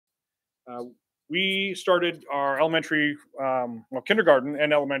Uh, we started our elementary, kindergarten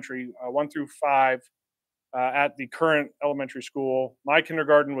and elementary, 1 through 5, at the current elementary school. My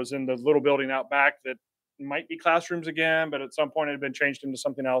kindergarten was in the little building out back that might be classrooms again, but at some point it had been changed into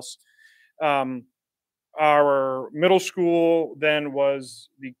something else. Um, our middle school then was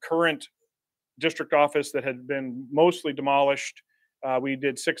the current district office that had been mostly demolished. We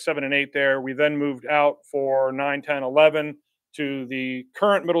did 6, 7, and 8 there. We then moved out for 9, 10, 11 to the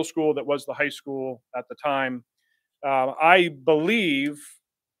current middle school that was the high school at the time. I believe,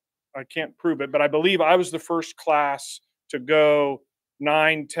 I can't prove it, but I believe I was the first class to go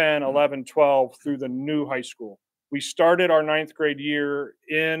 9, 10, 11, 12 through the new high school. We started our 9th grade year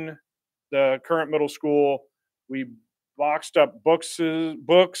in the current middle school. We boxed up books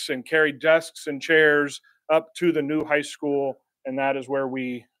and carried desks and chairs up to the new high school, and that is where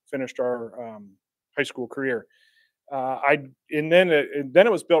we finished our high school career. And then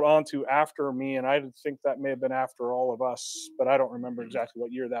it was built onto after me, and I think that may have been after all of us, but I don't remember exactly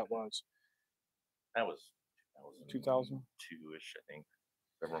what year that was. That was 2002-ish, I think.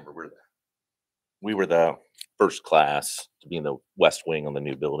 I remember we were the first class to be in the west wing on the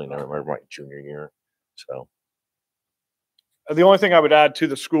new building. I remember my junior year. So the only thing I would add to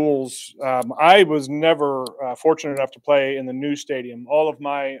the schools, I was never fortunate enough to play in the new stadium. All of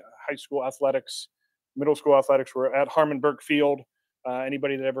my high school athletics, middle school athletics were at Harmon Burke Field.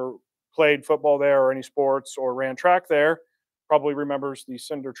 Anybody that ever played football there or any sports or ran track there probably remembers the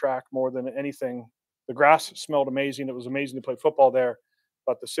cinder track more than anything. The grass smelled amazing. It was amazing to play football there,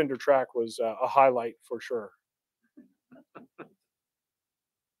 but the cinder track was a highlight for sure.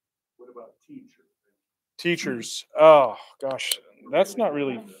 What about teachers? Teachers. Oh gosh, that's not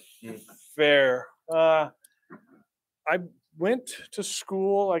really fair. I went to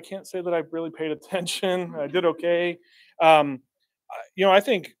school. I can't say that I really paid attention. I did okay. I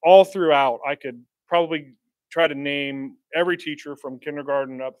think all throughout, I could probably try to name every teacher from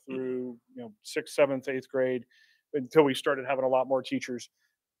kindergarten up through 6th, 7th, 8th grade until we started having a lot more teachers.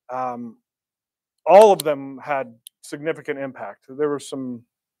 All of them had significant impact. There were some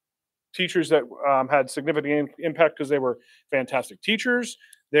teachers that had significant impact because they were fantastic teachers.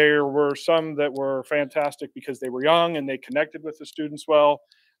 There were some that were fantastic because they were young and they connected with the students well.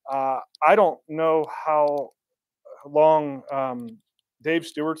 I don't know how long Dave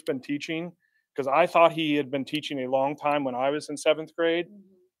Stewart's been teaching, because I thought he had been teaching a long time when I was in 7th grade.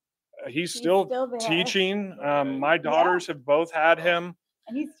 He's still teaching. My daughters have both had him.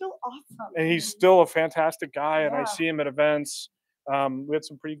 And he's still awesome. And he's still a fantastic guy, and I see him at events. We had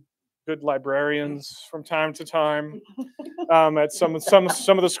some pretty good librarians from time to time. At some of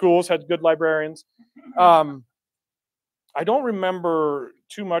the schools had good librarians. I don't remember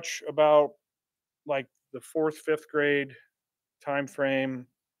too much about like the 4th, 5th grade time frame.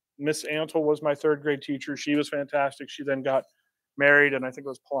 Miss Antle was my 3rd grade teacher. She was fantastic. She then got married, and I think it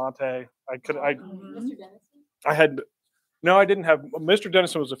was Palante. Mr. Dennison? I didn't have. Mr.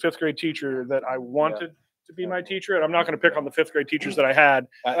 Dennison was a 5th grade teacher that I wanted to be my teacher, and I'm not going to pick on the 5th grade teachers that I had.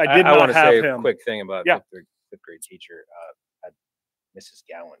 I did not want to have say him. A quick thing about 5th grade teacher. Had Mrs.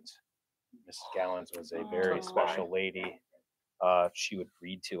 Gowans. Mrs. Gowans was a very special lady. She would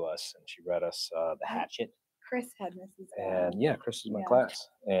read to us, and she read us The Hatchet. Chris had Mrs. Gowans. And Chris was my class,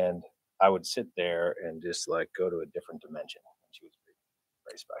 and I would sit there and just like go to a different dimension. She was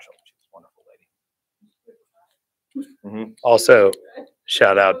very special. She was a wonderful lady. Also,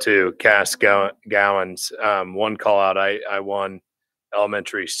 shout out to Cass Gowans. One call out, I won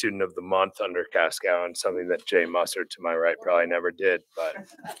Elementary Student of the Month under Cass Gowans, something that Jay Mustard to my right probably never did. But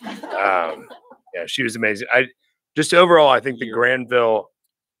she was amazing. Overall, I think the Granville,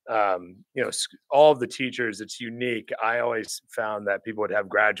 all of the teachers, it's unique. I always found that people would have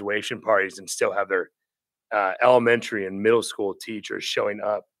graduation parties and still have their elementary and middle school teachers showing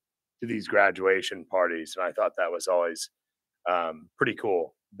up to these graduation parties, and I thought that was always pretty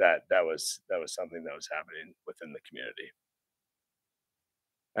cool. That was something that was happening within the community.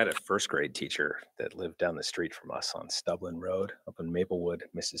 I had a 1st grade teacher that lived down the street from us on Stublin Road up in Maplewood,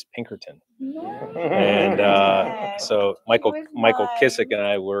 Mrs. Pinkerton. And so Michael Kissick and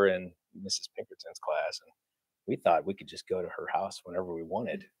I were in Mrs. Pinkerton's class, and we thought we could just go to her house whenever we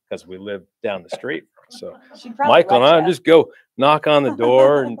wanted because we lived down the street. So Michael and I just go knock on the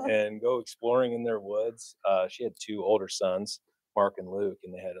door and go exploring in their woods. She had 2 older sons, Mark and Luke,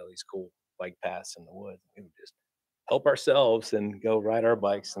 and they had all these cool bike paths in the woods. We would just help ourselves and go ride our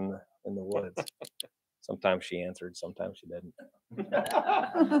bikes in the woods. Sometimes she answered, sometimes she didn't. They're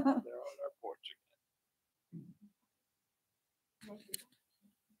on our porch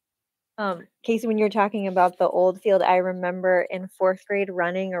Casey, when you were talking about the old field, I remember in 4th grade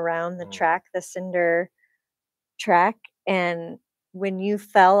running around the track, the cinder track, and when you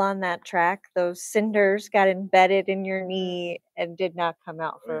fell on that track, those cinders got embedded in your knee and did not come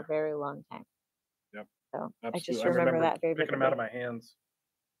out for a very long time. Yep. So Absolutely. I just remember that very picking them out of my hands.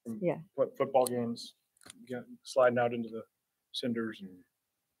 From football games, sliding out into the cinders, and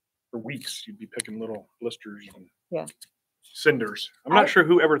for weeks you'd be picking little blisters and cinders. I'm not sure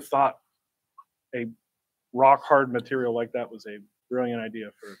who ever thought a rock hard material like that was a brilliant idea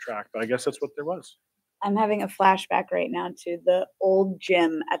for a track, but I guess that's what there was. I'm having a flashback right now to the old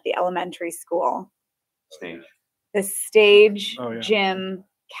gym at the elementary school. Stage. The stage, Oh, yeah. gym,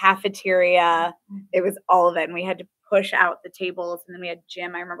 cafeteria. It was all of it. And we had to push out the tables. And then we had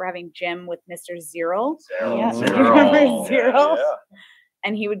gym. I remember having gym with Mr. Zero. Yeah. Do you remember Zero? Yeah.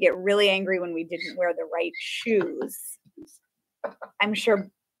 And he would get really angry when we didn't wear the right shoes. I'm sure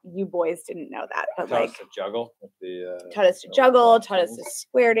you boys didn't know that, but Taught us like to juggle with the taught us to juggle, taught us to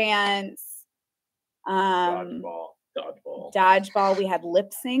square dance. Dodgeball. We had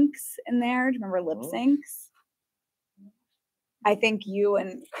lip syncs in there. Do you remember lip syncs? I think you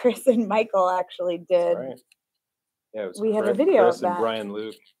and Chris and Michael actually did. Right. Yeah, it was We have a video Chris of that. and Brian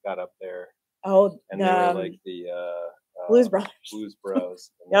Luke got up there, Oh, and they were like the Blues Brothers. Blues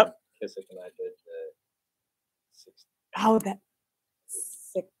Bros. And Yep. then Kissick and I did the Oh, that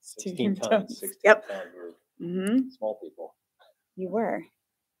 16 tons. tons. 16 Yep. tons. We were Mm-hmm. small people. You were.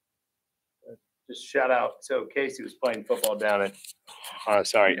 Just shout out. So Casey was playing football down at,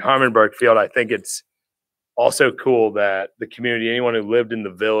 Harmonburg Field. I think it's also cool that the community, anyone who lived in the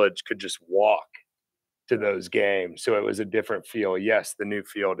village, could just walk to those games. So it was a different feel. Yes, the new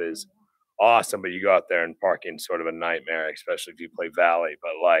field is awesome, but you go out there and parking's sort of a nightmare, especially if you play Valley.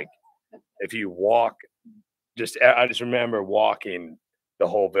 But like, if you walk, I just remember walking. The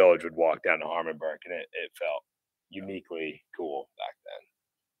whole village would walk down to Harmonburg, and it felt uniquely cool back then.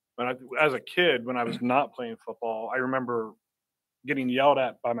 But as a kid, when I was not playing football, I remember getting yelled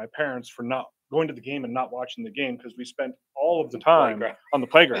at by my parents for not going to the game and not watching the game because we spent all of the time on the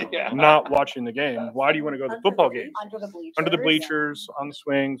playground, not watching the game. Why do you want to go to the football game? Under the bleachers. Under the bleachers, on the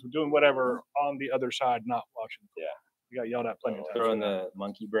swings, doing whatever on the other side, not watching. Yeah. We got yelled at plenty of times. Throwing the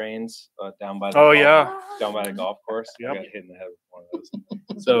monkey brains down by the down by the golf course. Yep. I got hit in the head with one of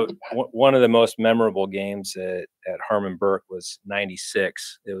those. So one of the most memorable games at Harmon Burke was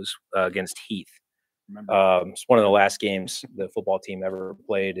 '96. It was against Heath. It's one of the last games the football team ever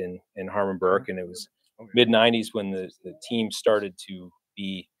played in Harmon Burke, and it was mid '90s when the team started to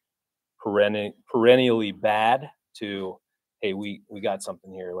be perennially bad to, hey, we got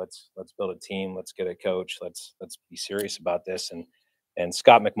something here. Let's build a team. Let's get a coach. Let's be serious about this. And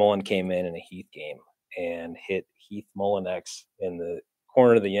Scott McMullen came in a Heath game and hit Heath Mullinex in the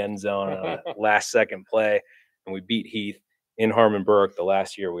corner of the end zone on a last second play, and we beat Heath in Harmon Burke the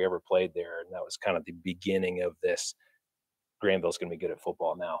last year we ever played there, and that was kind of the beginning of this. Granville's going to be good at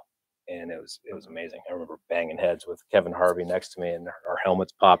football now, and it was amazing. I remember banging heads with Kevin Harvey next to me, and our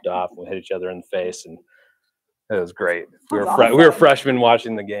helmets popped off, and we hit each other in the face, and it was great. We were freshmen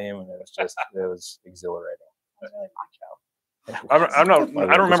watching the game, and it was exhilarating. That's really macho. I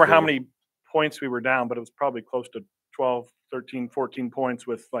don't remember how many points we were down, but it was probably close to 12, 13, 14 points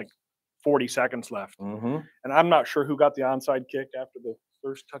with like 40 seconds left. Mm-hmm. And I'm not sure who got the onside kick after the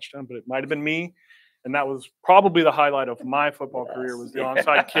first touchdown, but it might have been me. And that was probably the highlight of my football career, was the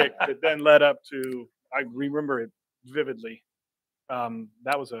onside kick that then led up to, I remember it vividly.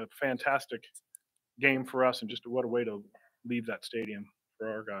 That was a fantastic game for us, and just what a way to leave that stadium for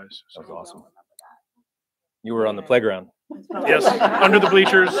our guys. So that was awesome. You were on the playground. Yes, under the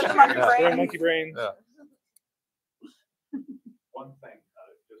bleachers. Monkey brains. Yeah. One thing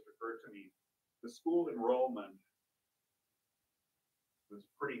just occurred to me. The school enrollment was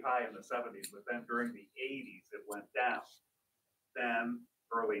pretty high in the 70s, but then during the 80s, it went down. Then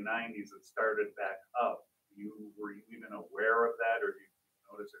early 90s, it started back up. Were you even aware of that, or did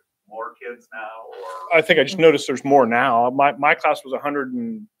you notice it? More kids now, or I think I just noticed there's more now. My class was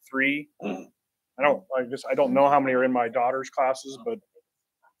 103. I don't know how many are in my daughter's classes, but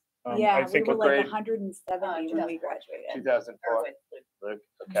I think we were like grade? 170 when we graduated. 2004.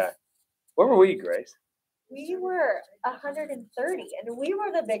 Okay. Where were we, Grace? We were 130, and we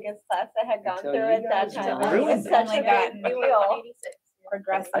were the biggest class that had gone Until through you at that guys time. got It was really such a gotten big deal.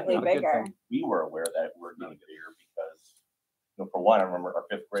 Progressively bigger. We were aware that we're getting bigger because, for one, I remember our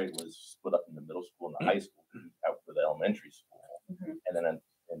 5th grade was split up in the middle school and the high school out for the elementary school, and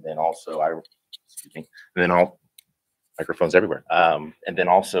then also all microphones everywhere. And then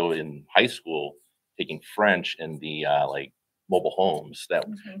also in high school, taking French in the mobile homes that,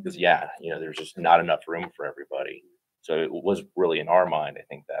 because there's just not enough room for everybody. So it was really in our mind, I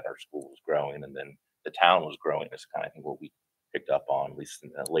think, that our school was growing, and then the town was growing. That's kind of, I think, what we picked up on, at least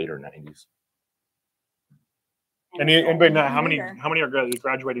in the later 90s. And anybody know how many are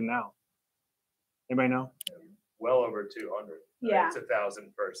graduating now? Anybody know? Well over 200. Yeah. It's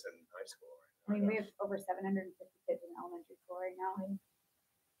 1,000 person high school. I mean, we have over 750 kids in elementary school right now.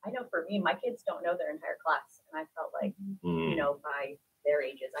 I know for me, my kids don't know their entire class, and I felt like, you know, by their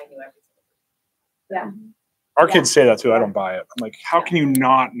ages, I knew every single person. Our kids say that too. I don't buy it. I'm like, how can you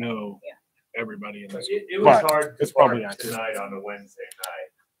not know everybody in this? It was But hard to it's probably park accurate. tonight on a Wednesday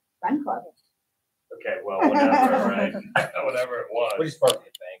night. Run club. Okay, well, whatever, right? Whatever it was. We just parked at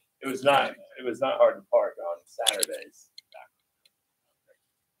the bank. It was not hard to park on Saturdays.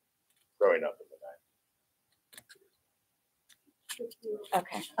 Growing up in the night.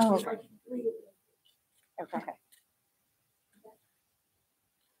 Okay. Oh, Okay.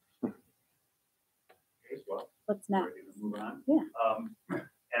 What's next? Ready to move on? Yeah.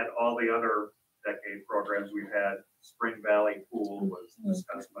 At all the other decade programs we've had, Spring Valley Pool was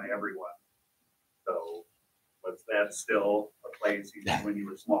discussed by everyone. So was that still a place even when you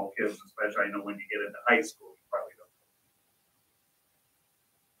were small kids, especially I know when you get into high school, you probably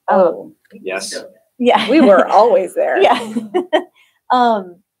don't. Oh, Yes. yeah. we were always there. Yeah.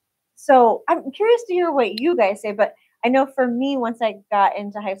 So I'm curious to hear what you guys say, but I know for me, once I got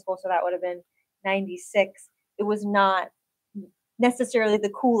into high school, so that would have been 96, it was not necessarily the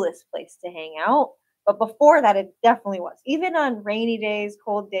coolest place to hang out. But before that, it definitely was. Even on rainy days,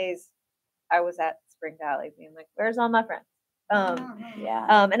 cold days, I was at Spring Valley being like, where's all my friends? Yeah.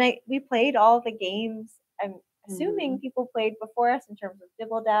 And we played all the games. I'm assuming people played before us in terms of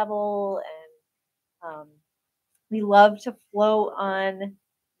dibble dabble, and we loved to float on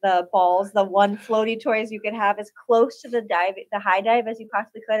the balls. The one floaty toys you could have as close to the high dive as you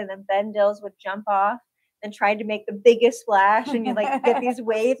possibly could, and then Ben Dills would jump off and try to make the biggest splash, and you'd like get these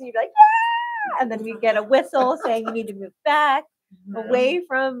waves, and you'd be like, yeah, and then we'd get a whistle saying you need to move back away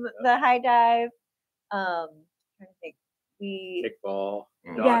from the high dive. Trying to think. Kickball,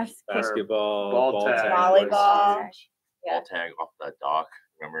 Yes, basketball, ball tag, volleyball. Yeah. Ball tag off the dock.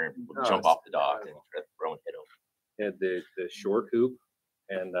 Remember, people would Oh, jump off the dock and try to throw and hit them. had the short hoop,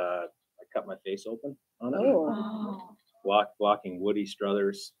 and I cut my face open on it. Oh. Blocking Woody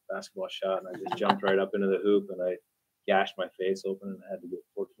Struthers' basketball shot, and I just jumped right up into the hoop, and I gashed my face open, and I had to get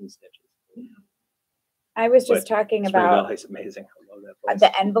 14 stitches. I was just But talking Spring about Valley's amazing. I love that place.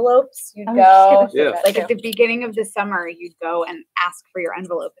 the envelopes. You'd I was go, just gonna say Yeah. that like too. at the beginning of the summer, you'd go and ask for your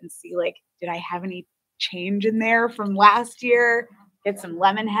envelope and see, like, did I have any change in there from last year? Get some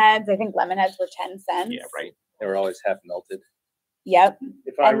lemon heads. I think lemon heads were 10 cents. Yeah, right. They were always half melted. Yep,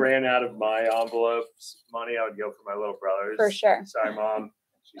 If I And- ran out of my envelopes money, I would go for my little brothers. for sure. Sorry, Mom.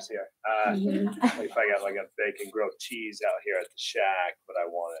 She's here. Mhm. If I got like a bacon grilled cheese out here at the shack, but I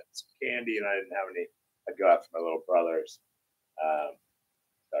wanted some candy and I didn't have any, I'd go after my little brothers.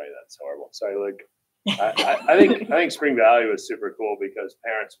 Sorry, that's horrible. Sorry, Luke. I think Spring Valley was super cool because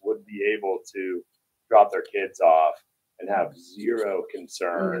parents would be able to drop their kids off and have zero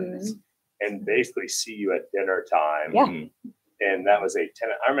concerns and basically see you at dinner time. Yeah. Mhm. And that was I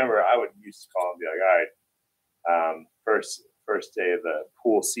remember I would used to call and be like, all right, first day of the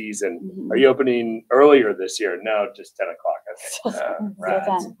pool season. Are you opening earlier this year? No, just 10 o'clock. Okay.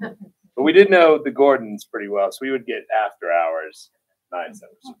 Rats. But we did know the Gordons pretty well, so we would get after hours 9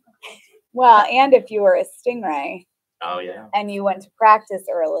 7. Well, and if you were a Stingray Oh, yeah. and you went to practice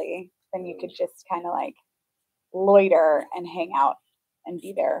early, then you could just kind of like loiter and hang out and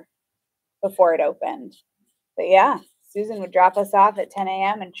be there before it opened. But yeah, Susan would drop us off at 10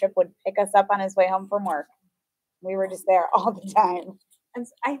 a.m. and Chip would pick us up on his way home from work. We were just there all the time. And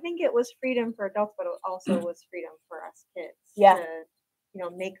I think it was freedom for adults, but it also was freedom for us kids. Yeah. To,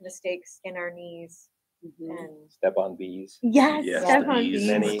 make mistakes in our knees and Step on bees. yes, Yes, step the on bees, bees,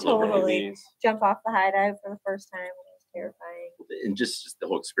 Many totally. bees. Jump off the high dive for the first time. It was terrifying. And just the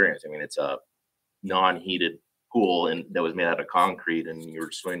whole experience. I mean, it's a non-heated pool and that was made out of concrete, and you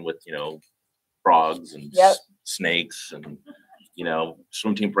were swimming with frogs and Yep. snakes, and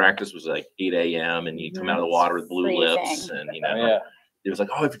swim team practice was like 8 a.m. and you come out of the water with blue lips, Freezing. and Yeah. it was like,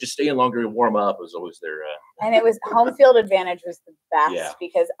 oh, if you just stay in longer and warm up. It was always their And it was home field advantage was the best Yeah.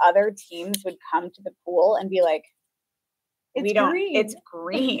 because other teams would come to the pool and be like, It's green. It's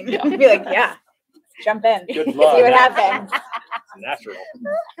green. We'd be like, yeah, jump in. Good See luck. what happens. Natural.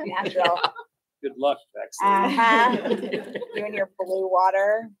 Natural. Good luck. Excellent. You and your blue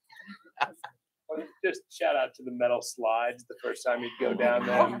water. just shout out to the metal slides the first time you'd go down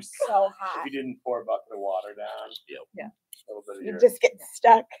Oh, them. so If hot. you didn't pour a bucket of water down. Yep. Yeah. A little bit of You your, just get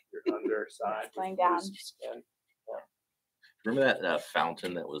stuck. your underside. would Going down. lose some skin. Remember that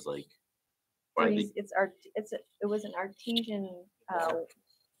fountain that was like, or I think It was an artesian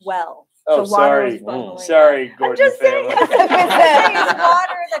well. Oh, So water was sorry. bubbling up. Sorry, I'm Gordon just saying. family.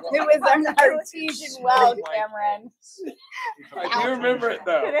 It was an artesian well, Cameron. I do remember it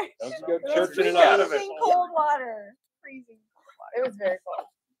though. Don't you go That's churching it freak out up. of it. Freezing cold water. Freezing cold water. It was very cold.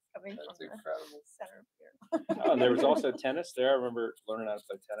 Coming from That's the incredible. center of here. Oh, and there was also tennis there. I remember learning how to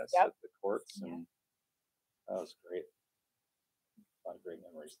play tennis Yep. at the courts, and that was great. A lot of great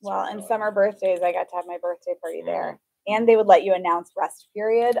memories. Well, and summer birthdays, I got to have my birthday party there. And they would let you announce rest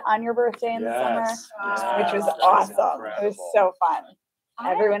period on your birthday in the summer, which was Yes, that's awesome. It was incredible. so fun.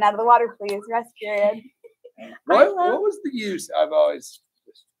 Everyone out of the water, please. Rest period. What was the use? I've always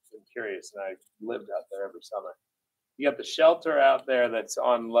just been curious, and I lived out there every summer. You got the shelter out there that's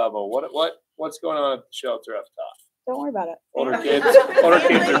on level. What's going on at the shelter up top? Don't worry about it. Older kids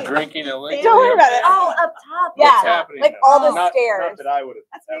are drinking illegally. Don't worry about it. Oh, up top. Yeah, What's happening like now? all the Not stairs. that I would have.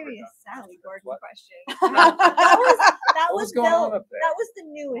 That's ever maybe a done. Sally Gordon What? question. That What was was going on built. up there? That was the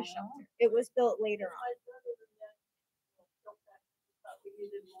newest shelter. It was built later on.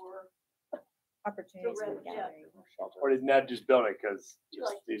 Opportunities for gathering. Or did Ned just build it because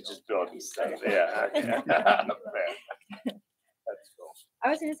he's just building stuff? Yeah. Okay. Fair. That's cool. I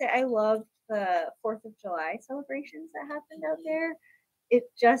was gonna say I loved the 4th of July celebrations that happened out there. It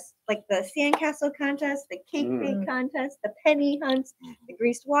just like the sandcastle contest, the cake bake contest, the penny hunts, the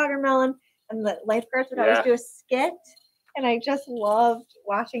greased watermelon, and the lifeguards would always Yeah. do a skit. And I just loved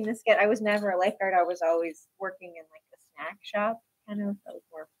watching the skit. I was never a lifeguard. I was always working in like the snack shop, kind of. I was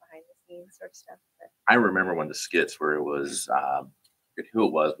more behind the scenes sort of stuff. But I remember when the skits where it was, I forget who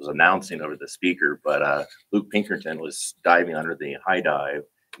it was announcing over the speaker, but Luke Pinkerton was diving under the high dive,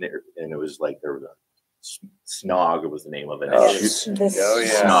 and it was like there was a snog was the name of it. Oh, It shoot- oh,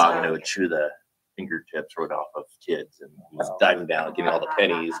 yeah. Snog, and it would chew the fingertips right off of kids, and he was diving down, getting all the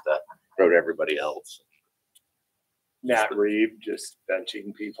pennies to throw to everybody else. Nat Reeve just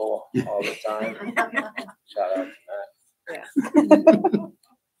benching people all the time. Shout out to Nat. yeah.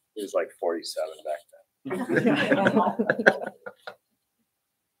 He was like 47 back then.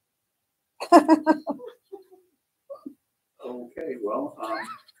 Okay, well,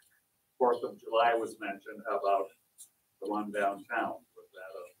 4th of July was mentioned. How about the one downtown? Was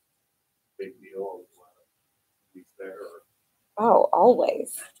that a big deal? Was a lot of police there? Or? Oh,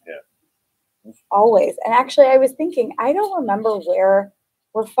 always. Yeah. Always. And actually, I was thinking, I don't remember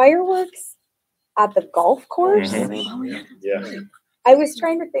were fireworks at the golf course? Yeah. I was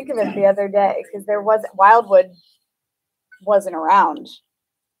trying to think of it the other day because Wildwood wasn't around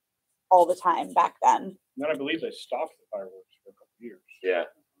all the time back then. Then I believe they stopped the fireworks for a couple of years. Yeah.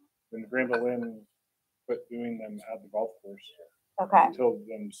 When the Granville Inn quit doing them at the golf course Okay. until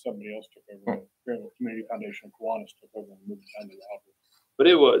then somebody else took over. The Granville Community Foundation of Kiwanis took over and moved it down to the outlet. But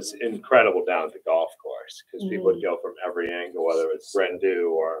it was incredible down at the golf course because people would go from every angle, whether it's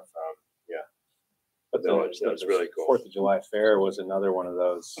Brendu or from, the village. That was really cool. 4th of July fair was another one of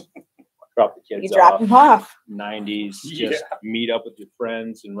those. Drop the You kids drop off. them off. 90s, just meet up with your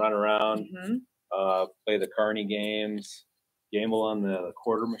friends and run around, play the carny games, gamble on the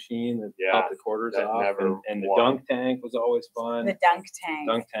quarter machine that pop the quarters that off, never and the won. dunk tank was always fun. The dunk tank.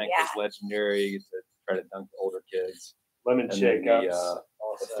 Dunk tank Yeah. was legendary. You get to try to dunk the older kids. Lemon And then shake-ups.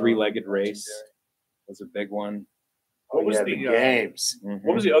 the three-legged race was a big one. What was the games?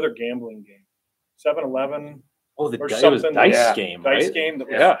 What was the other gambling game? 7-Eleven Oh, the or it was something. dice Yeah. game, dice right? game that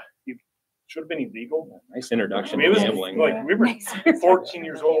was, Yeah. should have been illegal. Nice introduction I mean, it to was gambling. like we were 14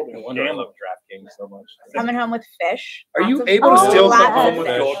 years old No and wonder I gambling. love DraftKings so much. Coming home with fish. Are you Lots of- able to Oh, still lots come of home with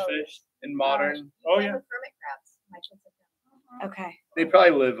fish. goldfish in modern? Oh yeah. Hermit crabs. My kids have done. Okay. They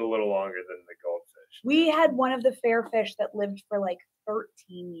probably live a little longer than the goldfish. We had one of the fair fish that lived for like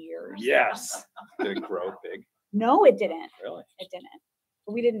 13 years. Yes. Did it grow big? No, it didn't. Really? It didn't.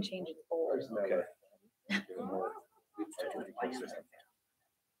 But we didn't change its bowl. Okay.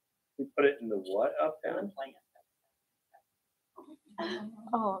 We put it in the what up down?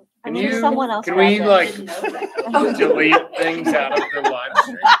 Oh, Can I'm sure you? someone else. Can we does like it. delete things out of the live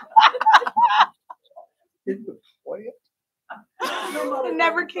stream? It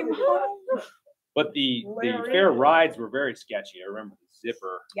never came home. But the fair rides were very sketchy. I remember the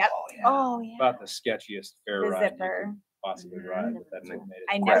zipper. Yep. Oh yeah. About the sketchiest fair The ride you zipper. could possibly ride. But that's what made it.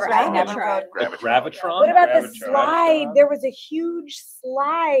 I never rode. Gravitron. What about the Gravitron. slide? There was a huge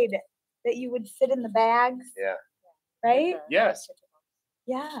slide that you would sit in the bags. Yeah. Right? Yes.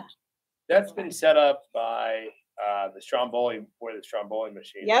 Yeah. That's been set up by the Stromboli, where the Stromboli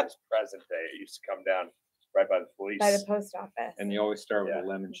machine Yep. is present day. It used to come down right by the police. By the post office. And you always start with Yeah. a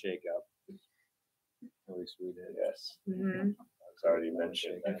lemon shake up. At least we did. Yes, Mm-hmm. it's already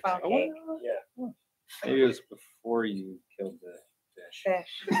mentioned. And funnel cake. Yeah, Maybe it was before you killed the fish.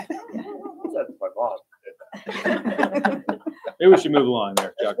 Fish. that's my mom. Maybe we should move along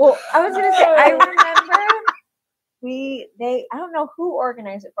there, Chuck. Well, I was gonna say, I remember I don't know who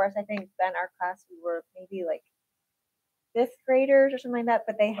organized it for us. I think then our class, we were maybe like 5th graders or something like that,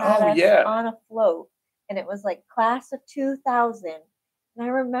 but they had us yeah. on a float, and it was like class of 2000. And I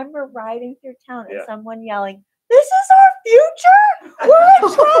remember riding through town and Yeah. someone yelling, "This is our future! We're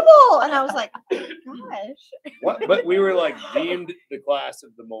in trouble!" And I was like, gosh. What? But we were like deemed the class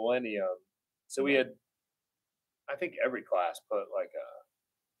of the millennium, so we had, I think every class put like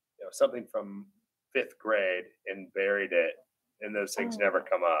something from 5th grade and buried it, and those things never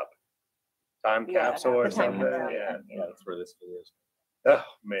come up. Time Yeah, capsule or the time something. capsule, Yeah. yeah. That's where this video is. Oh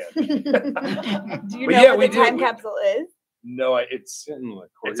man. Do you But know yeah, what we the did- time we- capsule is? No, it's Sitting in the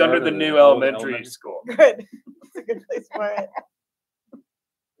it's under courtyard the of new old elementary school. Good. It's a good place for it.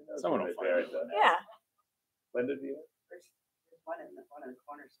 Someone will They find buried it. that. Yeah. Linda, do you? There's one in the corner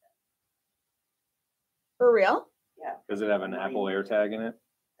stand. For real? Does it have an Apple AirTag in it?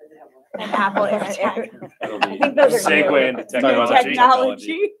 Does it have one? An Apple AirTag. That'll be- I think those are Segue new. into Talking about technology.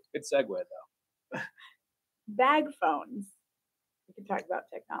 Technology. Good segue though. Bag phones. We can talk about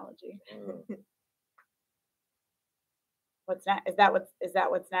technology. What's next? Is that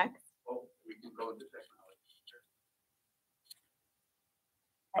what's next? Well, we can go into technology.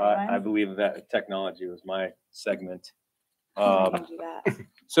 I Anyone? believe that technology was my segment. We can do that.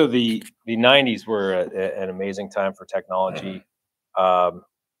 So the 90s were an amazing time for technology.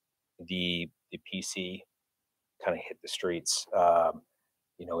 The PC kind of hit the streets.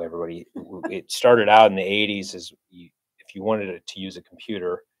 Everybody. It started out in the 80s as if you wanted to use a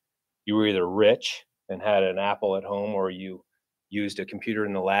computer, you were either rich and had an Apple at home, or you used a computer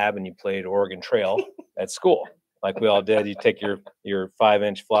in the lab and you played Oregon Trail at school, like we all did. You take your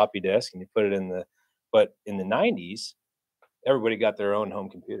 5-inch floppy disk and you put it in the. But in the 90s, everybody got their own home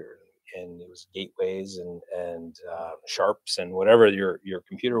computer, and it was gateways and Sharps and whatever your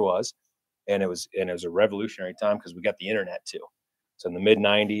computer was, and it was a revolutionary time because we got the internet too. So in the mid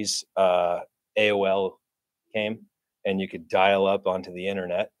 90s, AOL came, and you could dial up onto the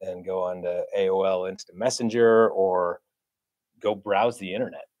internet and go on to AOL Instant Messenger, or go browse the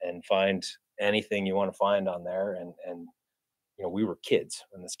internet and find anything you want to find on there. And we were kids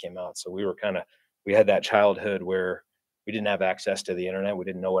when this came out, so we had that childhood where we didn't have access to the internet. We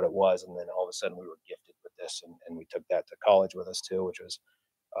didn't know what it was. And then all of a sudden we were gifted with this, and we took that to college with us too, which was,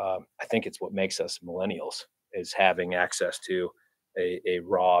 I think it's what makes us millennials, is having access to a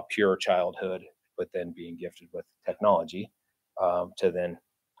raw, pure childhood, but then being gifted with technology to then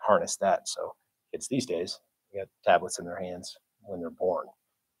harness that. So kids these days, they got tablets in their hands when they're born.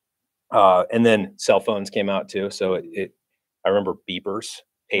 And then cell phones came out too. So I remember beepers,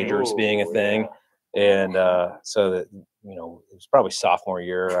 pagers being a thing. And so that, it was probably sophomore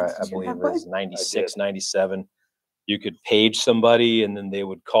year, I believe it was 96, 97. You could page somebody and then they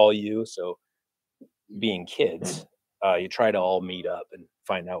would call you. So being kids, you try to all meet up and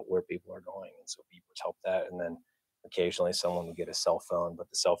find out where people are going. And so beepers help that. And then occasionally someone would get a cell phone, but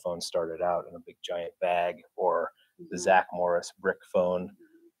the cell phone started out in a big giant bag, or the Zach Morris brick phone.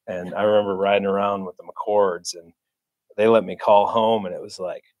 And I remember riding around with the McCords, and they let me call home, and it was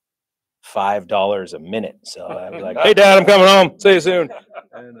like $5 a minute. So I was like, "Hey, Dad, I'm coming home. See you soon."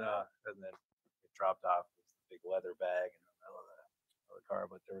 And then it dropped off with a big leather bag in the middle of the car.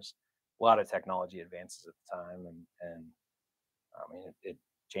 But there was a lot of technology advances at the time, and I mean, it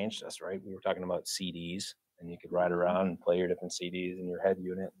changed us, right? We were talking about CDs, and you could ride around and play your different CDs in your head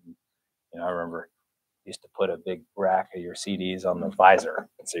unit. And I remember used to put a big rack of your CDs on the visor,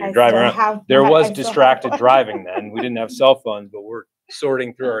 and so you're driving around. There was distracted driving then. We didn't have cell phones, but we're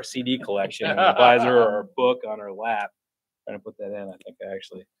sorting through our CD collection in the visor, or a book on our lap, trying to put that in. I think I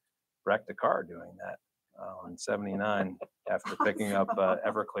actually wrecked a car doing that in '79 after picking up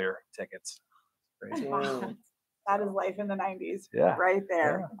Everclear tickets. Crazy. Wow. That is life in the 90s. Yeah. Right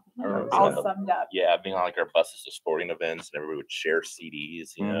there. Yeah. All summed up. Yeah, being on like our buses to sporting events, and everybody would share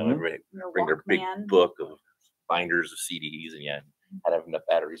CDs. Mhm. Everybody Your bring their big Walkman. book of binders of CDs, and had to have enough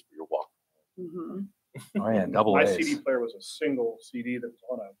batteries for your walk. Mhm. Oh yeah, double My A's. CD player was a single CD that was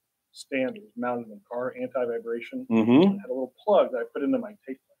on a stand. It was mounted in the car, anti-vibration. Mm-hmm. It had a little plug that I put into my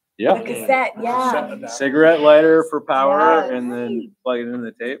tape player. Yeah. The cassette, yeah. Cassette adapter. Cigarette lighter for power, Yes. and then plug it in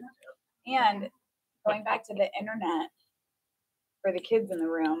the tape. And going back to the internet, for the kids in the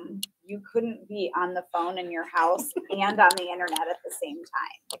room, you couldn't be on the phone in your house and on the internet at the same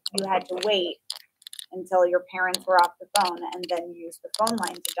time. You had to wait until your parents were off the phone and then use the phone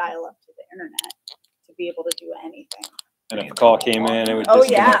line to dial up to the internet to be able to do anything. And if a call came in, it would Oh,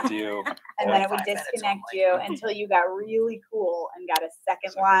 yeah. disconnect you. And then it would disconnect you until you got really cool and got a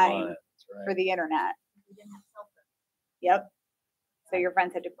second line That's for right. the internet. We didn't have cell phones. Yep. So your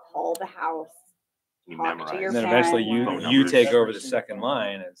friends had to call the house. You Talk to memorize. your And then eventually parents. you take over the second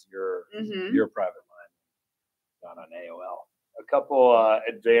line as your Mhm. your private line, not on AOL. A couple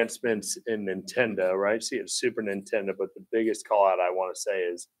advancements in Nintendo, right? See, it's Super Nintendo, but the biggest call out I want to say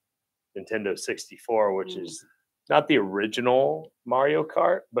is Nintendo 64, which is not the original Mario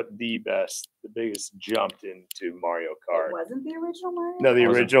Kart, but the biggest jumped into Mario It Kart. wasn't the original Mario? No, the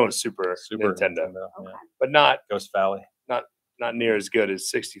Was it original is Super Nintendo, Okay. but not Ghost Valley. near as good as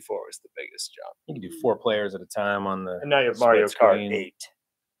 64 was the biggest jump. You can do 4 players at a time on the. And now you have split Mario Kart screen. 8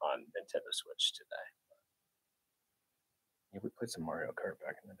 on Nintendo Switch today. Yeah, we played some Mario Kart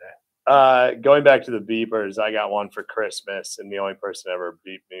back in the day. Going back to the beepers, I got one for Christmas, and the only person that ever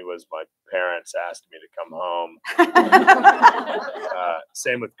beeped me was my parents asking me to come home.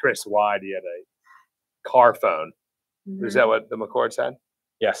 Same with Chris Wide. He had a car phone. Is that what the McCords had?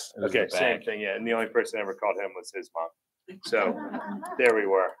 Yes. It was Okay, the same bank. thing. Yeah, and the only person that ever called him was his mom. So there we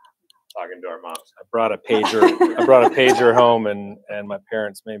were, talking to our moms. I brought a pager home, and my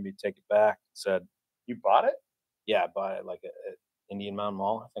parents made me take it back. Said, You bought it? "Yeah, I bought it like at Indian Mountain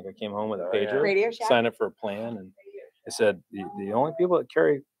Mall. I think I came home with a Oh, yeah. pager, Radio Shack? signed up for a plan, and they said the only people that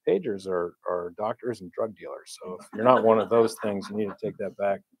carry pagers are doctors and drug dealers. So if you're not one of those things, you need to take that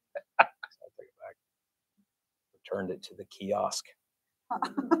back." So I took it back, returned it to the kiosk. I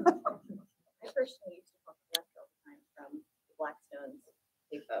personally used to call collect all the time from the Blackstone's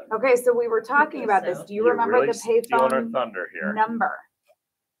payphone. Okay, so we were talking about this. Do you remember really the stealing our payphone thunder here. number?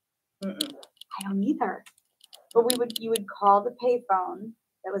 I don't either. But you would call the payphone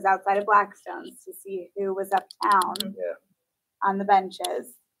that was outside of Blackstone's to see who was uptown Yeah. on the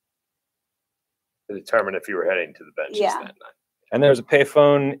benches. To determine if you were heading to the benches Yeah. that night. And there was a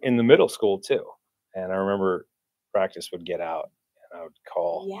payphone in the middle school too. And I remember practice would get out, and I would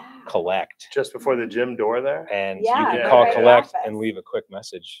call Yeah. collect, Just before the gym door there? and Yeah, you could right call at the collect office. and leave a quick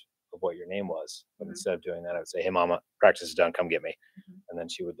message of what your name was. But instead of doing that, I would say, "Hey, Mama, practice is done. Come get me." And then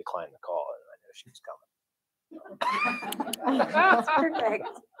she would decline the call, and I knew she was coming. That's perfect.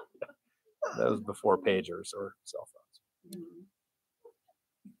 That was before pagers or cell phones.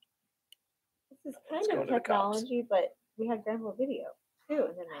 This is Let's kind go of to the cops. technology, but we had Granville video too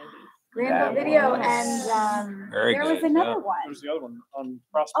in the 90s. Granville That Video was and very there was good, another yeah. one. There's the other one on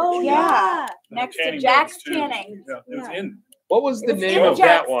Prospect Oh Street. yeah, The next to tanning Jack's beds, too. Tanning. Yeah, it was Yeah. in. What was It the was name in of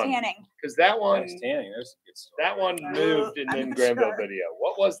Jack's that one? Tanning. Because that one, Nice tanning. There's a good story. that one moved and I'm then not Granville sure. Video.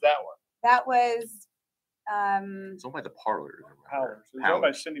 What was that one? That was It's owned by the parlor. Powers. It was owned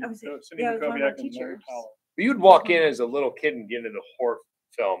by Cindy, Oh, was it? Cindy Yeah, it was one of our Makoviak and Larry teachers. Powell. You'd walk in as a little kid and get into the horror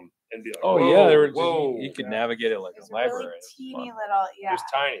film and be like, Oh whoa, yeah, there were whoa. you could navigate it like It was a library. really It was teeny fun. little, It yeah. was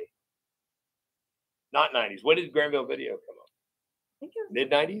tiny. Not 90s. When did Granville Video come up? I think it was Mid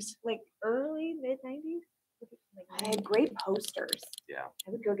 90s? like early mid 90s. I had great posters. Yeah. I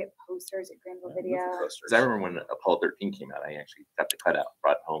would go get posters at Granville Yeah, Video. Because I remember when Apollo 13 came out, I actually got the cutout,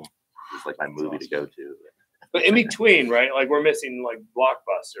 brought it home. It was like my movie to go to. But in between, right? Like we're missing like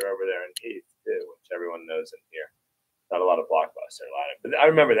Blockbuster over there in Heath too, which everyone knows in here. Not a lot of Blockbuster lineup. But I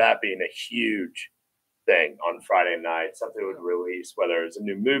remember that being a huge thing on Friday night. Something would release, whether it was a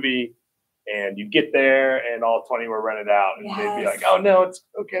new movie, and you get there and all 20 were rented out, and they'd be like, Yes. "Oh no, it's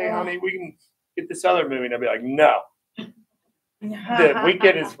okay, Yeah. honey, we can get this other movie." And I'd be like, "No, the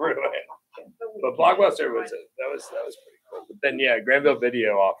weekend is ruined." But Blockbuster was that was pretty cool. But then yeah, Granville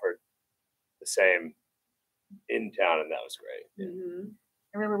Video offered the same in town, and that was great. Mhm.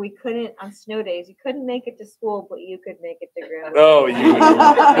 I remember we couldn't on snow days. You couldn't make it to school, but you could make it to Granville. Oh, you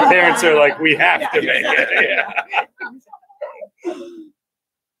the parents are like, we have to make it. Yeah.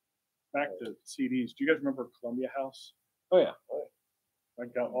 Back to CDs. Do you guys remember Columbia House? Oh yeah. Like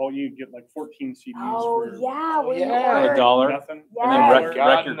you get like 14 CDs Oh for yeah, where you yeah. ordered- $1. nothing. Yeah. And then Yes. wreck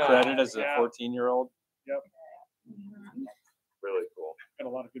God, your no. credit as a Yeah. 14-year-old. Really cool. Got a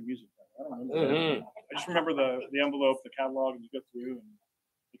lot of good music. I don't remember. Mhm. I just remember the envelope, the catalog, and you go through and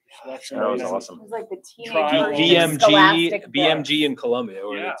make your selection. That was and then- awesome. It was like the teenage Trial. version of BMG, Scholastic books. BMG and Columbia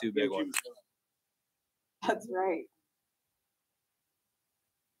were Yeah, the two big BMG ones. was good. That's right.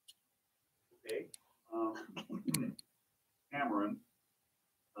 Okay. Cameron,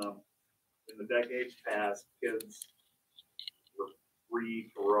 in the decades past, kids were free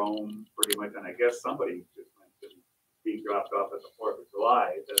to roam pretty much, and I guess somebody just mentioned being dropped off at the 4th of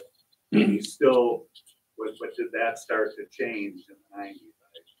July, that he still, but did that start to change in the 90s?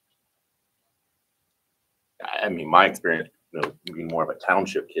 I mean, my experience, being more of a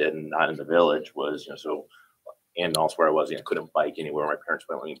township kid and not in the village was, so, and also where I was, I couldn't bike anywhere. My parents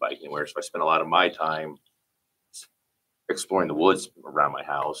wouldn't let me bike anywhere. So I spent a lot of my time exploring the woods around my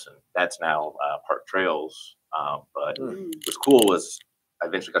house, and that's now park trails. But what's cool was I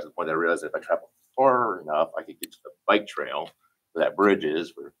eventually got to the point that I realized that if I traveled far enough, I could get to the bike trail where that bridge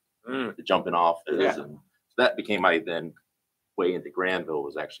is, where the jumping off is. Yeah. And so that became my then way into Granville,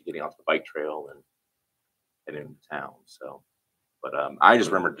 was actually getting off the bike trail and heading into town. So, but I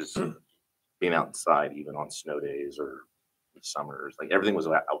just remember just being outside, even on snow days or summers, like everything was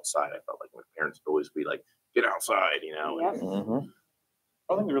outside. I felt like my parents would always be like, get outside, Yep. and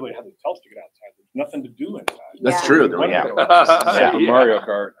I don't think they really had to tell us to get outside. There's nothing to do inside. that's Yeah. true. One Yeah. of those. Yeah, Mario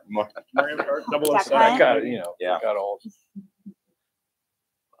Kart. Mario Kart, Duck 007. Hunt. Got it, you know, Yeah. got old.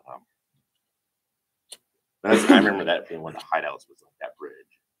 I remember that being one of the hideouts, was like that bridge,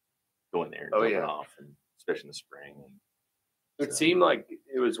 going there and Oh, jumping yeah. off, and especially in the spring. It seemed like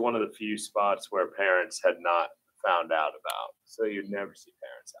it was one of the few spots where parents had not found out about. So you'd never see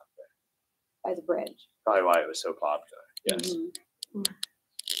parents out there. By the bridge. Probably why it was so popular. Yes. Mhm.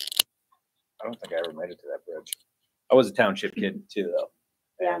 I don't think I ever made it to that bridge. I was a township kid too, though.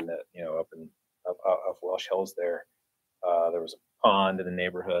 Yeah. And, you know, up Welsh Hills there, there was a pond in the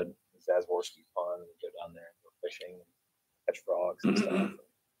neighborhood, Zazworski Pond. We'd go down there and go fishing, and catch frogs and stuff, and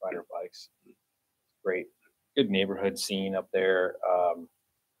ride our bikes. Great, good neighborhood scene up there.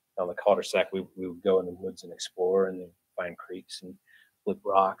 On the cul-de-sac, we would go in the woods and explore, and then find creeks and flip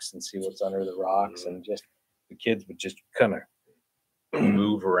rocks and see what's under the rocks, and just the kids would just kind of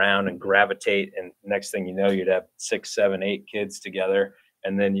move around and gravitate, and next thing you know, you'd have 6, 7, 8 kids together,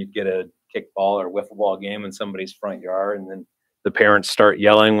 and then you'd get a kickball or wiffle ball game in somebody's front yard, and then the parents start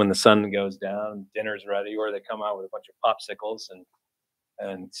yelling when the sun goes down, dinner's ready, or they come out with a bunch of popsicles,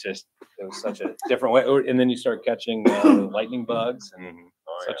 and it's just, it was such a different way. And then you start catching lightning bugs, and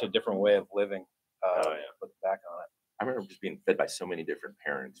such a different way of living. Look back on it. I remember just being fed by so many different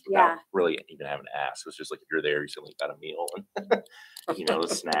parents Yeah. without really even having to ask. It was just like, if you're there, you suddenly got a meal and, a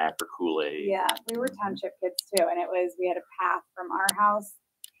snack or Kool-Aid. Yeah, we were township kids too, and we had a path from our house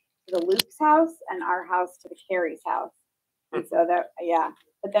to the Luke's house and our house to the Carey's house. And so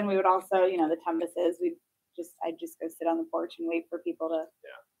but then we would also, the Tumbuses, I'd just go sit on the porch and wait for people to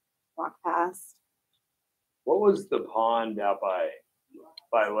walk past. What was the pond out by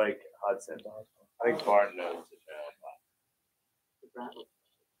Lake Hudson? I think Barton knows it.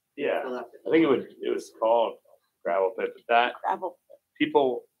 Yeah, I think it was called Gravel Pit, but that Gravel.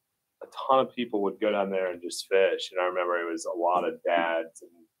 a ton of people would go down there and just fish. And I remember it was a lot of dads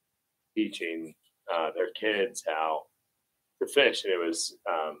and teaching their kids how to fish. And it was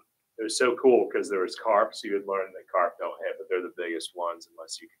so cool because there was carp, so you would learn that carp don't hit, but they're the biggest ones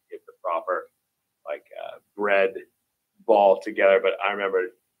unless you can get the proper bread ball together. But I remember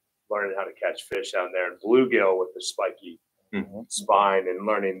learning how to catch fish down there, and bluegill with the spiky spine, and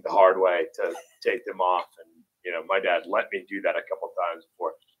learning the hard way to take them off. And my dad let me do that a couple times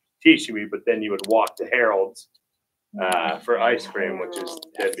before teaching me. But then you would walk to Harold's for ice cream, which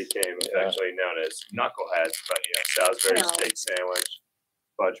then became eventually known as Knuckleheads. But Salisbury steak sandwich,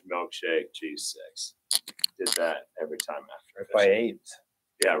 fudge milkshake, cheese sticks. Did that every time after. Right by Abe's.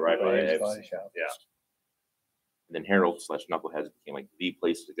 Yeah, right by Abe's. Body shop. Yeah. And then Harold / Knuckleheads became like the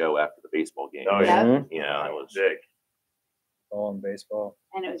place to go after the baseball game. Oh yeah, I was big. Ball and baseball.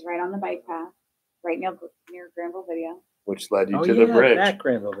 And it was right on the bike path, right near Granville Video. Which led you to the bridge. That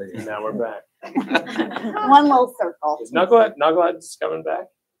Granville video. And now we're back. One little circle. Is Knuckleheads coming back?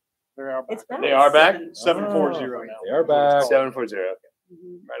 They are back. It's back. They are back? 740 now. They are back. 740.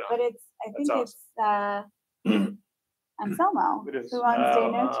 Mhm. Right on. But I think That's it's Anselmo It is. who owns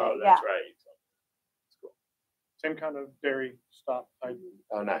De Noche. Oh, Yeah. that's right. Same kind of dairy stop type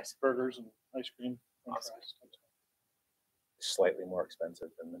Oh, nice. burgers and ice cream. and Awesome. fries. Slightly more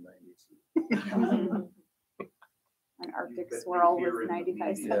expensive than the 90s. An Arctic But swirl you hear was in the 95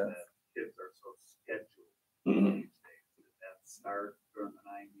 media cents. that Kids are so scheduled these days. Did that start during the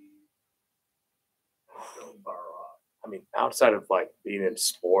 90s? So far off. I mean, outside of being in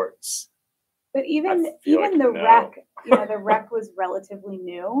sports, But even I feel like the no. rec, the rec was relatively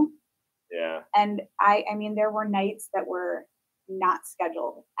new. yeah. And I mean, there were nights that were not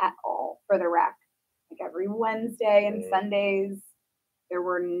scheduled at all for the rec. Like every Wednesday and Sundays, there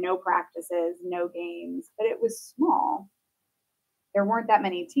were no practices, no games, but it was small. There weren't that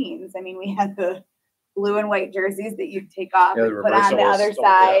many teams. I mean, we had the blue and white jerseys that you'd take off Yeah, and the put on the reversibles other stuff,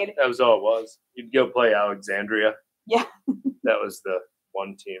 side. That was all it was. You'd go play Alexandria Yeah. That was the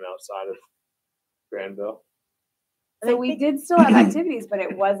one team outside of Granville. So we did still have activities, but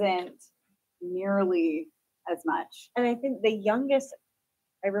it wasn't nearly as much. And I think the youngest,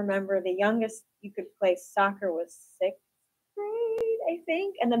 I remember the youngest you could play soccer was 6th grade, I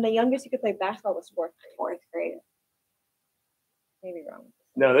think. And then the youngest you could play basketball was 4th grade. 4th grade. Maybe wrong.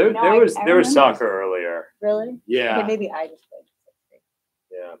 No, there No, was I there was remember. soccer earlier. Really? Yeah. Okay, maybe I just played 6th grade.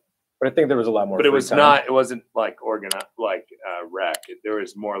 Yeah. But I think there was a lot more. But it free was time. not. It wasn't like organized, like rec. There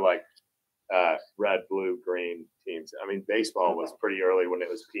was more like red, blue, green teams. I mean, baseball was pretty early when it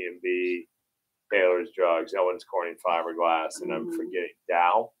was P&B, Taylor's Drugs, Owens Corning Fiberglass, and I'm forgetting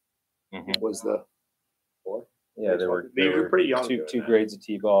Dow was the fourth. Yeah, there were pretty young. two grades of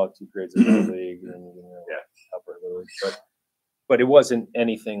T-ball, 2 grades of little league, and upper league. But it wasn't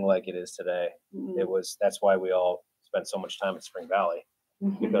anything like it is today. It was. That's why we all spent so much time at Spring Valley,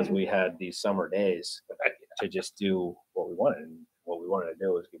 because we had these summer days to just do what we wanted. And what we wanted to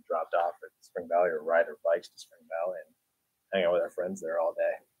do was get dropped off at Spring Valley or ride our bikes to Spring Valley and hang out with our friends there all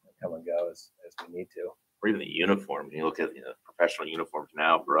day and come and go as we need to. Or even the uniform. When you look at professional uniforms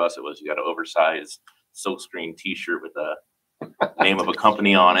now, for us, it was you got an oversized silkscreen T-shirt with the name of a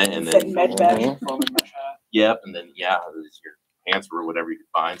company on it, and then yep, and then it was your pants were whatever you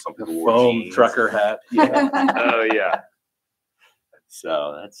could find. Some people wore Foam jeans. trucker hat. Yeah. Oh yeah.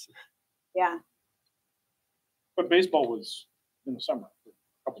 So that's But baseball was in the summer for a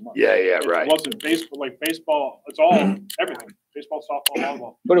couple months. Yeah, It right. wasn't baseball like baseball. It's all everything. Baseball, softball,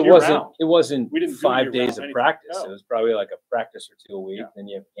 volleyball. But it year wasn't. round. It wasn't We didn't do 5 year days round of anything. practice. No. It was probably like a practice or 2 a week. Yeah. Then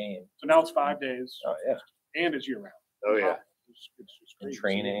you have a game. So now it's 5 days, Oh yeah, and it's year round. Oh yeah. It's just and great.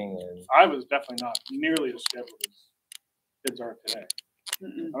 training and I was definitely not nearly as scheduled as kids are today.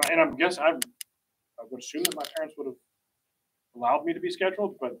 And I would assume that my parents would have allowed me to be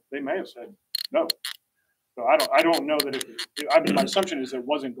scheduled, but they may have said no. So I don't know that my assumption is it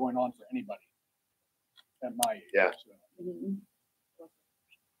wasn't going on for anybody at my age. Yeah. So.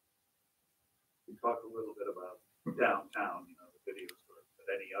 We talked a little bit about downtown, the video stores, but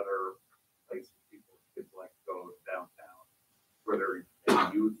any other places kids like to go downtown? Were there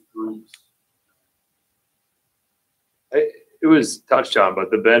any youth groups? It was touched on, but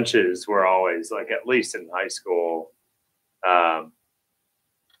the benches were always like, at least in high school, right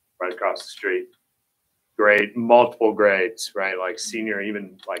across the street, multiple grades, right? Like senior,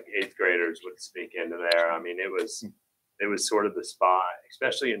 even like 8th graders would sneak into there. I mean, it was sort of the spot,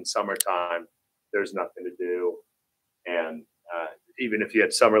 especially in summertime. There's nothing to do, and even if you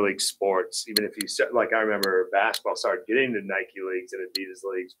had summer league sports, even if you start, like I remember basketball started getting to Nike leagues and Adidas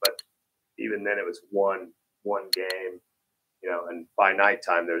leagues, but even then it was one game, and by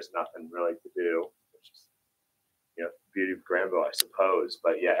nighttime there's nothing really to do, which is the beauty of Granville, I suppose.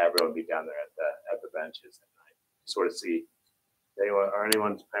 But yeah, everyone would be down there at the benches at night, sort of see. Are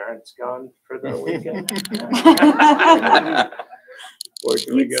anyone's parents gone for the weekend? Or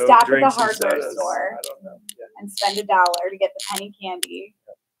can we You'd go stop at drink the some hardware sodas? store. I don't know. Yeah. And spend $1 to get the penny candy.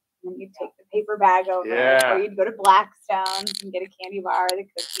 And then you'd take the paper bag over. Yeah. Or you'd go to Blackstone and get a candy bar, the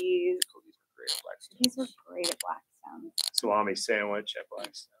cookies. Cookies were great at Blackstone. Salami sandwich at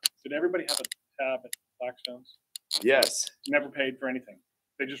Blackstone. Did everybody have a tab at Blackstone's? Yes. Never paid for anything.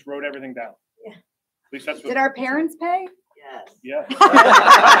 They just wrote everything down. Yeah. At least that's what. Did our parents pay? Yes. Yeah.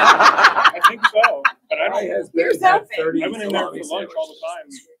 I think so. But I don't. You're so big. I went in there for lunch all the time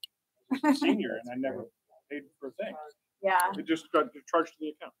as a senior, and I never paid for a thing. Yeah. It just got charged to the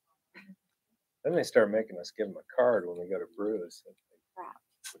account. then they start making us give them a card when we go to brews.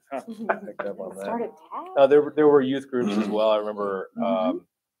 Crap. Picked up on that. Started tab. No, there were youth groups as well. I remember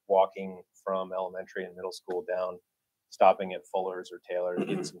walking from elementary and middle school down, stopping at Fuller's or Taylor's,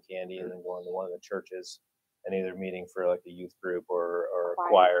 getting some candy, and then going to one of the churches and either meeting for like a youth group or a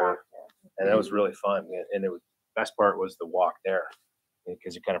choir. And that was really fun. And it was best part was the walk there,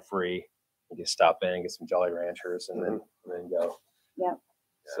 because you're kind of free. You can stop in and get some Jolly Ranchers and then go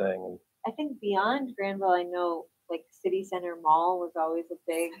sing. And I think beyond Granville, I know like City Center Mall was always a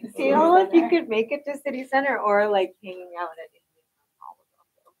big deal if you could make it to City Center, or like hanging out at Indian Mall was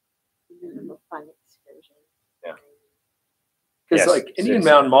also a fun excursion. Yeah. Because Yes, like Indian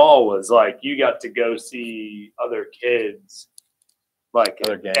seriously. Mountain Mall was like you got to go see other kids, like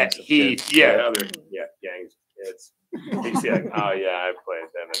Other gangs at of Heath, kids. gangs of kids. You see like, oh yeah, I played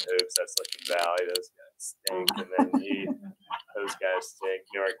them in hoops. That's Licking Valley. Those guys stink. And then Heath, those guys stink.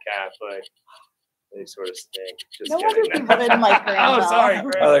 Newark Catholic, they sort of stink. Just No wonder kidding. people didn't like Granville. Oh, sorry, I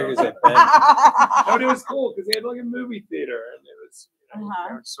Granville. think it was at Ben. No, but it was cool because they had like a movie theater, and it was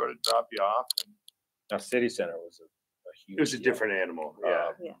they would sort of drop you off. And Now, City Center was a huge. it was a deal. different animal.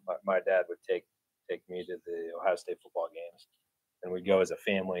 Yeah. My dad would take take me to the Ohio State football games. And we'd go as a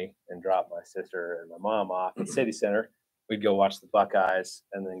family and drop my sister and my mom off at City Center. We'd go watch the Buckeyes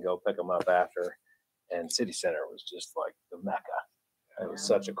and then go pick them up after. And City Center was just like the Mecca. It was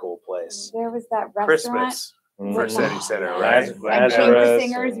such a cool place. There was that restaurant. Christmas for Mhm. City Center, Yes. right? And chamber Lazarus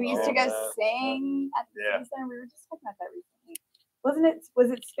singers. We used to and go all that. sing at the Yeah. City Center. We were just talking about that recently. Wasn't it?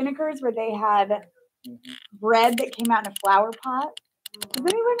 Was it Spinnaker's where they had bread that came out in a flower pot? Does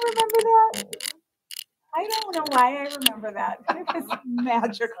anyone remember that? I don't know why I remember that, but it was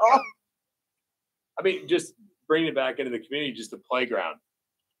magical. I mean, just bringing it back into the community, just the playground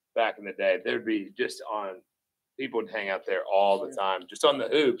back in the day, there'd be just on, people would hang out there all the time, just on the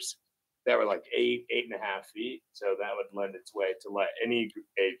hoops that were like 8.5 feet. So that would lend its way to let any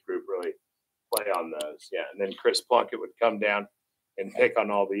age group really play on those. Yeah. And then Chris Plunkett would come down and pick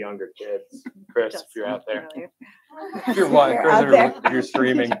on all the younger kids. Chris, if you're out there. If you're watching, Out there. if you're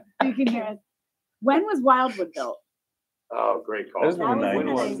streaming. You can hear us. When was Wildwood built? Oh, great call. It was in the That was in 90s.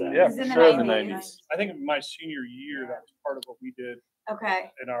 the was 90s. that? Yeah, It was in for the sure in the 90s. 90s. I think my senior year, that was part of what we did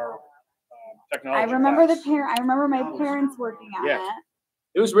Okay. in our I technology. remember class. I remember my parents working on Yeah. it.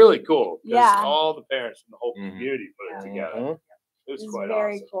 It was really cool. 'Cause Yeah. all the parents from the whole Mhm. community put it together. Mhm. It was It was quite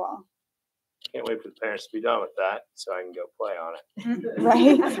very awesome. cool. Can't wait for the parents to be done with that so I can go play on it.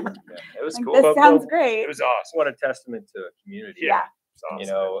 Right? Yeah, it was Like, cool. this But- sounds but great. It was awesome. What a testament to a community. Yeah. It's awesome. You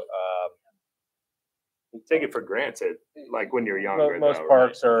know, You take it for granted, like when you're mo- younger. most though,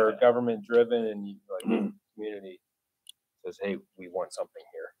 parks right? are Yeah. government driven, and you, like the community says, "Hey, we want something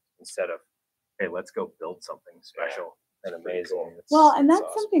here," instead of, "Hey, let's go build something special and It's pretty amazing." cool. It's- Well, and it's that's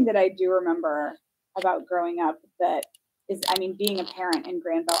awesome. something that I do remember about growing up that is, I mean, being a parent in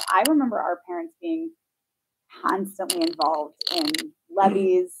Granville, I remember our parents being constantly involved in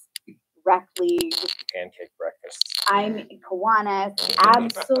levies, rec league, pancake breakfasts. Kiwanis,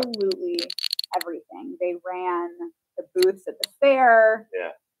 absolutely everything. They ran the booths at the fair.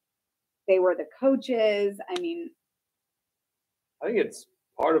 Yeah. They were the coaches. I mean, I think it's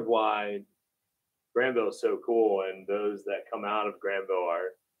part of why Granville is so cool, and those that come out of Granville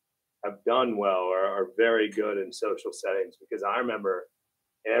have done well or are very good in social settings. Because I remember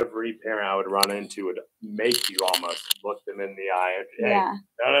every parent I would run into would make you almost look them in the eye and, hey, yeah.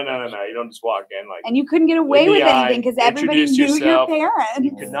 no, you don't just walk in like And you couldn't get away the with eye, anything because everybody introduce knew yourself. your you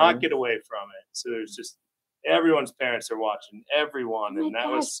parents. could not get away from it. So there's just everyone's parents are watching everyone, Oh my and that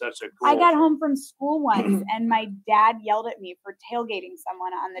was such a cool. I got home from school once and my dad yelled at me for tailgating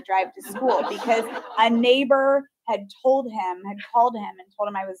someone on the drive to school because a neighbor had called him and told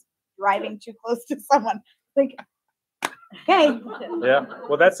him I was driving too close to someone. Like, okay. Yeah.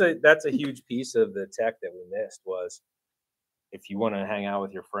 Well, that's a huge piece of the tech that we missed was if you want to hang out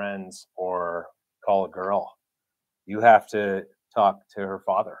with your friends or call a girl, you have to talk to her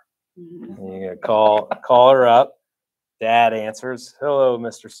father. You gotta call her up. Dad answers, "Hello,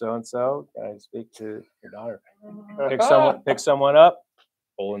 Mr. So-and-so. Can I speak to your daughter?" Pick someone up,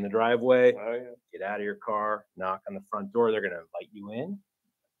 pull in the driveway, Oh, yeah. get out of your car, knock on the front door. They're gonna invite you in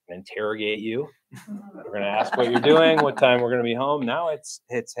and interrogate you. We're gonna ask what you're doing, what time we're gonna be home. Now it's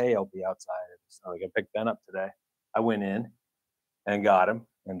hey, I'll be outside. So I gotta pick Ben up today. I went in and got him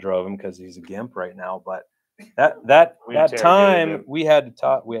and drove him because he's a gimp right now. But that We that interrogated time him. we had to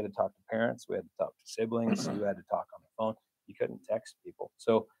talk to parents, we had to talk to siblings, we had to talk on the phone. You couldn't text people.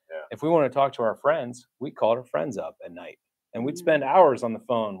 So Yeah. if we want to talk to our friends, we called our friends up at night and we'd spend hours on the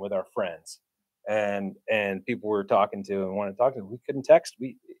phone with our friends and people we were talking to and wanted to talk to. We couldn't text.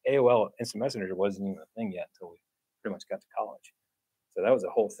 AOL Instant Messenger wasn't even a thing yet until we pretty much got to college. So that was a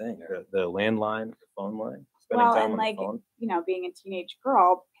whole thing. The landline, the phone line, spending Well, time and on like, the phone. you know, being a teenage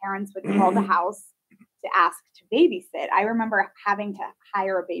girl, parents would call the house to ask to babysit. I remember having to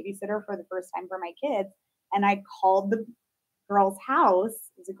hire a babysitter for the first time for my kids. And I called the girl's house.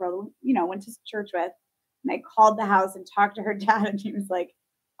 It was a girl, you know, went to church with. And I called the house and talked to her dad. And he was like,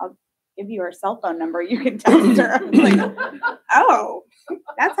 "I'll give you her cell phone number. You can text her." I was like, "Oh,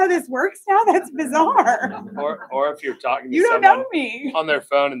 that's how this works now? That's bizarre. Or if you're talking to You don't someone know me." on their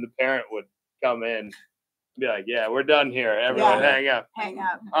phone and the parent would come in and be like, "Yeah, we're done here. Everyone Yeah. hang up." Hang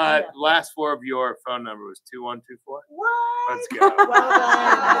up. Last four of your phone number was 2124. What? Let's go.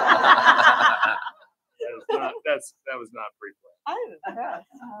 Well done. That was not pre-planned. I'm impressed.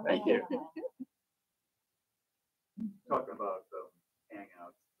 Thank you. Talking about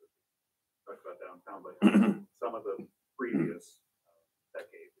hangouts, talk about downtown, but some of the previous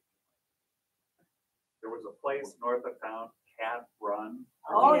decades. There was a place north of town, Cat Run.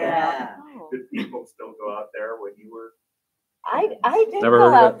 Oh, yeah. Did people still go out there when you were? I did Never go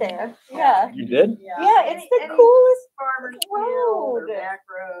heard of out there. Yeah. You did? Yeah, it's the coolest farmer's road. back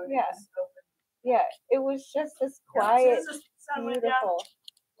road. Yeah. Yeah, it was just this quiet, beautiful.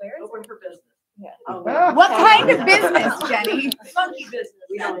 Where is open for business? Yeah. Oh, What kind of business, Jenny? Funky business.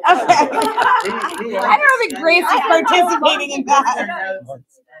 Okay. I don't think Grace is participating in that.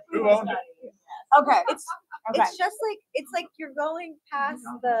 Who owned it? Okay. It's just like it's like you're going past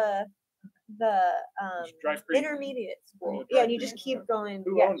the Just drive free. intermediate school. Yeah, Yeah, and you just keep going.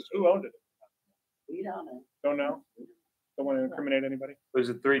 Who Yeah. owned it? We don't know. Don't know. Don't want to incriminate anybody. Was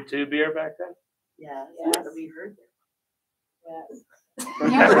it 3-2 beer back then? Yes. Yes. We heard that. Yes.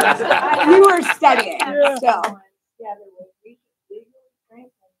 You were studying, Yeah. so. Yeah, there was legally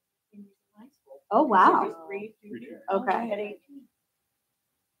drank in high school. Oh, wow. It was free to beer. Okay. At 18.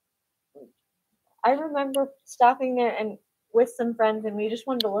 I remember stopping there and with some friends, and we just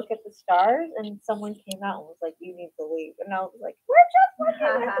wanted to look at the stars, and someone came out and was like, "You need to leave," and I was like, "We're just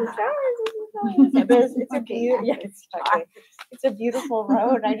looking at the stars." This is so innocent." But it's a beautiful, yeah, it's a beautiful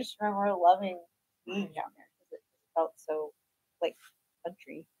road. I just remember loving being down there because it felt so like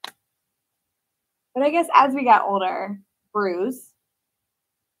country. But I guess as we got older, Bruce,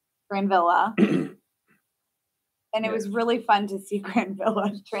 Granvilla, and it was really fun to see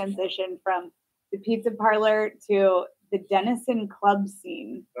Granvilla transition from the pizza parlor to the Denison club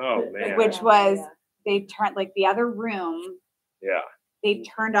scene, Oh man. which was they turned like the other room. Yeah. They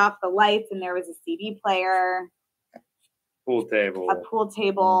turned off the lights and there was a CD player, Pool table. a pool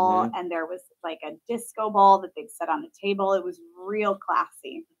table, and there was like a disco ball that they'd set on the table. It was real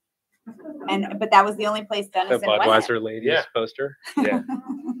classy. But that was the only place The Denison went. Budweiser ladies Yeah. poster. Yeah.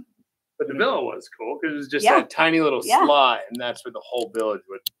 But the villa was cool because it was just Yeah. that tiny little Yeah. slot, and that's where the whole village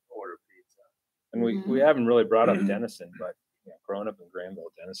would order pizza. And we haven't really brought up Denison, but growing up in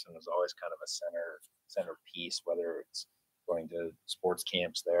Granville, Denison was always kind of a centerpiece, whether it's going to sports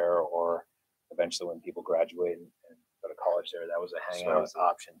camps there or eventually when people graduate and go to college there, that was a hangout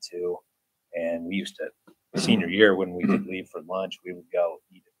option too. And we used to, senior year, when we could leave for lunch, we would go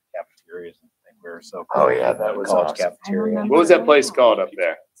eat at the cafeterias and think we were so cool. Oh, yeah, that was college awesome. cafeteria. remember What was that place called up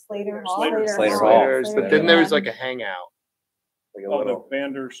there? Slater Hall. Slater Hall. Slater's, but then there was Yeah. like a hangout. Like a Oh, the little,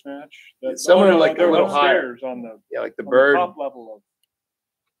 Bandersnatch. Somewhere like they a were little higher. upstairs on the, yeah, like the on bird, the top level of.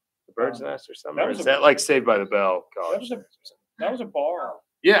 the bird's nest or something. that Or was is a- that like Saved by the Bell? That College? was that was a bar.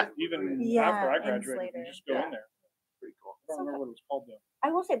 Yeah. Even Yeah, after I in graduated, you Slater. just go in there. Pretty cool. I don't remember what it was called though.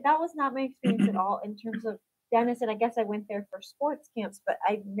 I will say that was not my experience at all in terms of Denison. I guess I went there for sports camps, but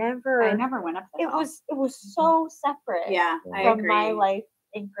I never. I never went up there. It was so separate. Yeah, I from agree. my life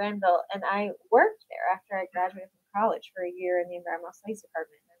in Granville, and I worked there after I graduated from college for a year in the environmental studies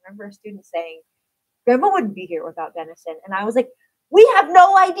department. I remember a student saying, "Granville wouldn't be here without Denison," and I was like, "We have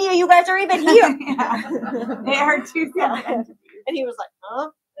no idea you guys are even here." They are two Yeah. separate entities. And he was like,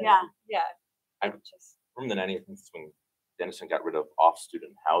 "Huh?" Yeah. Yeah. I- Just From the 90s when Denison got rid of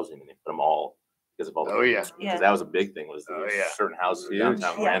off-student housing and they put them all because of all the. Oh, yeah. Because Yeah. that was a big thing. Was there Oh, was yeah. certain houses in Huge.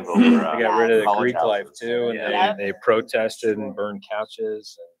 downtown Yes. Granville were, They got rid of the college Greek life houses. too, and Yeah. they protested and burned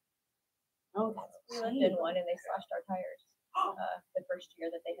couches. Oh, that's We lived in one and they slashed our tires. The first year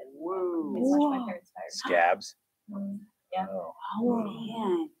that they had. Whoa. They slashed my parents' tires. Scabs. Yeah. Oh, Oh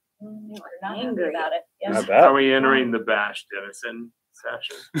man. They were not Angry. happy about it. I Yes. bet. Are we entering the Bash Denison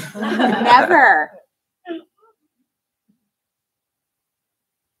session? Never.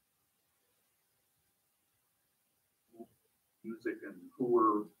 Music and who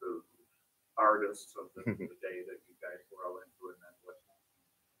were the artists of the day that you guys were all into, and then what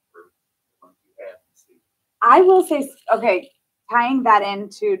were the ones you hadn't seen? I will say, okay, tying that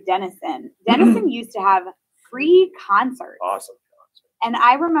into Denison. Denison used to have free concerts. Awesome. And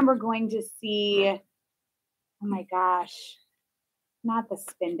I remember going to see, oh my gosh, not the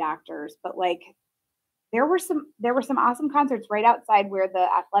Spin Doctors, but like there were some awesome concerts right outside where the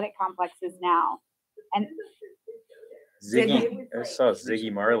athletic complex is now. And Ziggy. I saw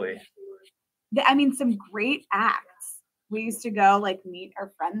Ziggy Marley. I mean, some great acts. We used to go like meet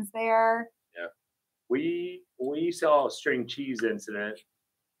our friends there. We saw String Cheese Incident,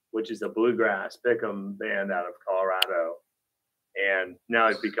 which is a bluegrass pick'em band out of Colorado. And now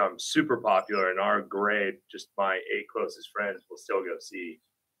it's become super popular in our grade. Just my 8 closest friends will still go see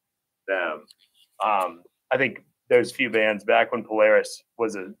them. I think there's a few bands back when Polaris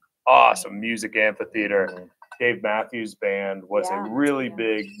was an awesome music amphitheater. Dave Matthews Band was Yeah. a really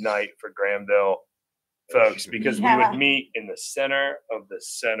big night for Granville folks because we Yeah. would meet in the center of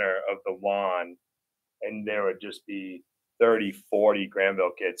the lawn, and there would just be 30, 40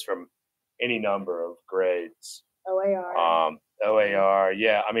 Granville kids from any number of grades. OAR. OAR,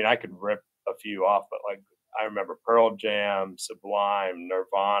 yeah. I mean, I could rip a few off, but like I remember Pearl Jam, Sublime,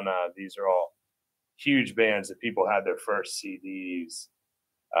 Nirvana. These are all huge bands that people had their first CDs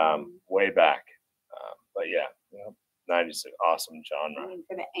way back. But yeah, 90s is an awesome I genre. mean,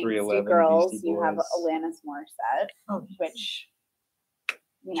 for the 311, angsty girls, Beastie you have Boys. Alanis Morissette, Oh, which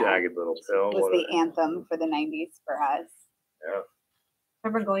you know Jagged Little Pill. was what the a- anthem for the '90s for us. Yeah.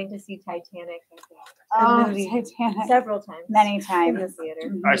 remember going to see Titanic, I think, Oh, movie. Titanic! several times. Many In the times.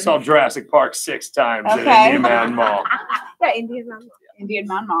 theater. I saw Jurassic Park 6 times at Okay. Indian Man Mall. Yeah, Indian Mom. Indian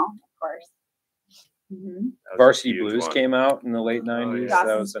Man Mall, of course. That was a Varsity huge Blues one. came out in the late 90s. yeah.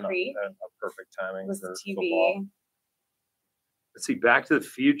 That was Dawson's Creek a perfect timing was for TV. football. Let's see, Back to the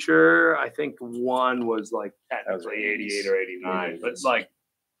Future, I think one was like was technically 80s. 88 or 89, but like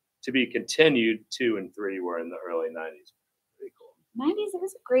to be continued, 2 and 3 were in the early 90s. Pretty cool. '90s, it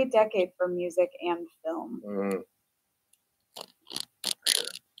was a great decade for music and film. Mhm.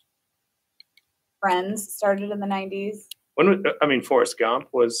 Friends started in the '90s. Forrest Gump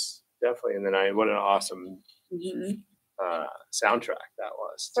was definitely in the 90s. What an awesome Mhm. soundtrack that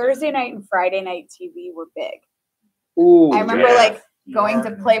was. Thursday night and Friday night TV were big. Ooh, I remember yeah. like going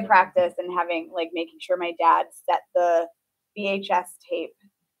to play practice and having like making sure my dad set the VHS tape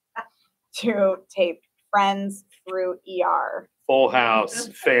to tape Friends through ER. Full House,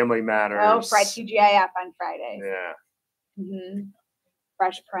 Family Matters. Oh, Friday TGIF on Fridays. Yeah. hmm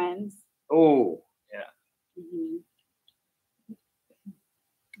Fresh Prince. Oh, yeah. hmm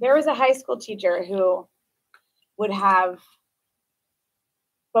There was a high school teacher who would have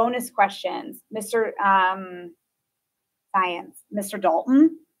bonus questions. Mr. Science, Mr.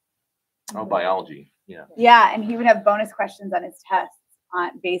 Dalton. Oh, biology. Yeah. Yeah, and he would have bonus questions on his tests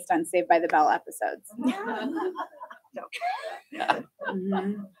based on Saved by the Bell episodes. Mhm.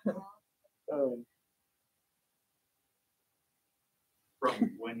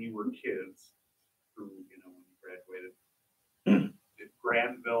 From when you were kids through, when you graduated, did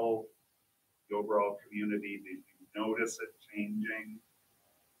Granville, the overall community, did you notice it changing?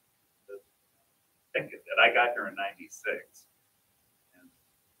 I think it did. I got here in '96, and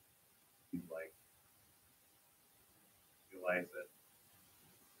you realized that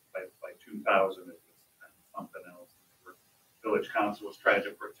by 2000 it was kind of something else. Village council was trying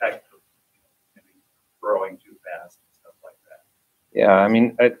to protect the growing too fast and stuff like that. Yeah, I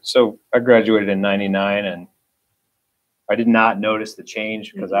mean, so I graduated in '99, and I did not notice the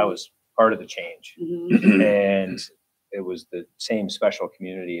change because I was part of the change, and it was the same special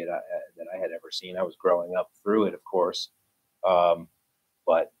community that I had ever seen. I was growing up through it, of course,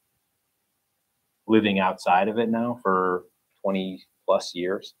 but living outside of it now for 20 plus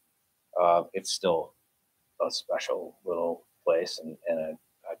years, it's still a special little place, and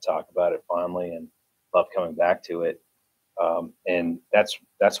I talk about it fondly and love coming back to it. And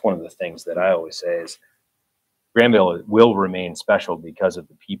that's one of the things that I always say is Granville will remain special because of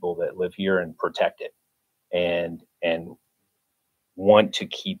the people that live here and protect it and want to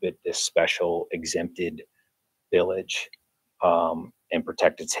keep it this special exempted village, and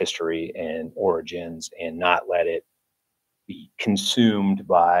protect its history and origins and not let it be consumed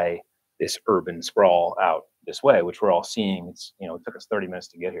by this urban sprawl out this way, which we're all seeing. It's, it took us 30 minutes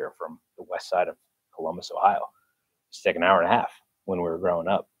to get here from the west side of Columbus, Ohio. It's take an hour and a half when we were growing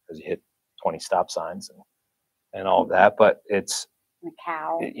up because you hit 20 stop signs and all of that. But it's, The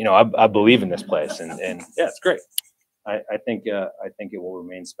cow. I believe in this place, and yeah, it's great. I think it will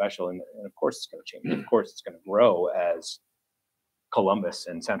remain special, and of course it's going to change. Of course it's going to grow as Columbus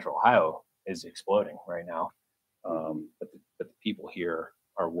and Central Ohio is exploding right now. But the people here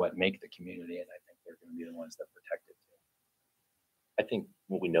are what make the community, and I think they're going to be the ones that protect it too. I think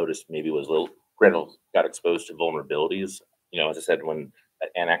what we noticed maybe was Granville got exposed to vulnerabilities. As I said, when that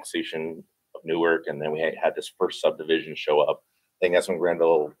annexation of Newark, and then we had this first subdivision show up. I think that's when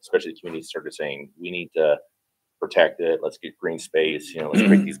Granville, especially the community, started saying, we need to protect it. Let's get green space. Let's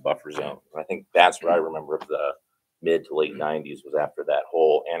create these buffer zones. And I think that's what I remember of the mid to late 90s was after that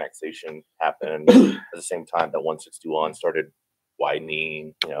whole annexation happened. At the same time that 161 started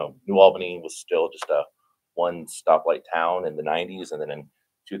widening. New Albany was still just a one stoplight town in the 90s, and then in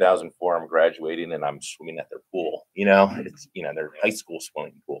 2004 I'm graduating and I'm swimming at their pool. It's their high school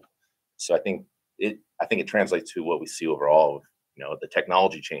swimming pool. So I think it translates to what we see overall of the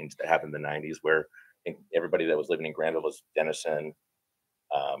technology change that happened in the 90s, where I think everybody that was living in Granville was Denison,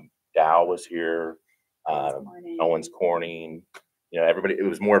 Dow was here, Owens Corning, everybody. It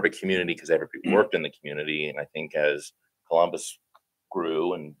was more of a community because everybody worked in the community. And I think as Columbus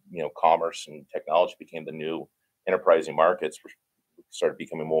grew and commerce and technology became the new enterprising markets, we started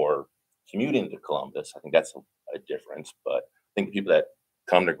becoming more commuting to Columbus. I think that's a difference. But I think the people that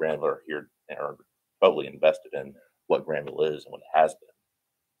come to Granville are here and are totally invested in what Granville is and what it has been.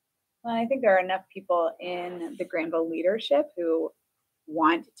 Well, I think there are enough people in the Granville leadership who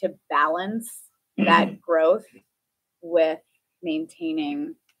want to balance that growth with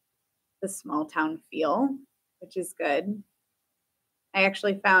maintaining the small town feel, which is good. I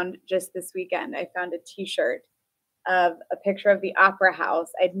actually found just this weekend, I found a t-shirt of a picture of the Opera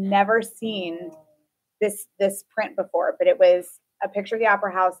House. I'd never seen this print before, but it was a picture of the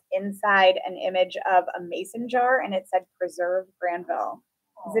Opera House inside an image of a mason jar, and it said "Preserve Granville."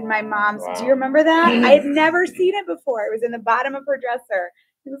 It was in my mom's. Do you remember that? I had never seen it before. It was in the bottom of her dresser.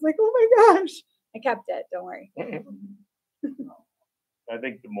 It was like, oh my gosh. I kept it. Don't worry. I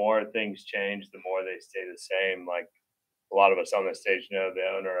think the more things change, the more they stay the same. Like a lot of us on the stage know the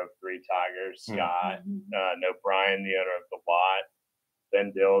owner of Three Tigers, Scott, know Brian, the owner of The Lot.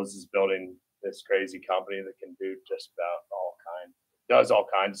 Ben Dills is building this crazy company that can do just about does all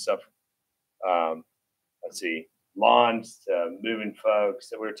kinds of stuff. Let's see, lawns to moving folks.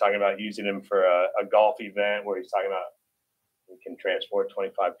 That we were talking about using him for a golf event where he's talking about we can transport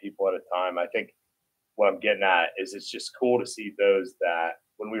 25 people at a time. I think what I'm getting at is it's just cool to see those that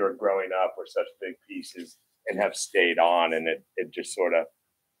when we were growing up were such big pieces and have stayed on, and it just sort of,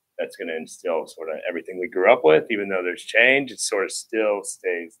 that's going to instill sort of everything we grew up with. Even though there's change, it sort of still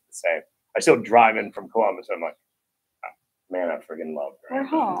stays the same. I still drive in from Columbus. I'm like, oh, man, I friggin' love We're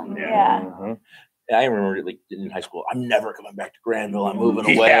Granville. home. Yeah. Mm-hmm. I remember like in high school, I'm never coming back to Granville. I'm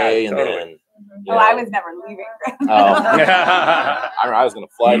moving away. Yeah, and totally. then, Oh, I was never leaving. I remember I was going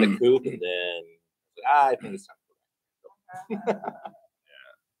to fly the coop, and then I think it's time to go back.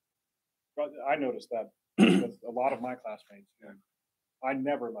 But I noticed that with a lot of my classmates. I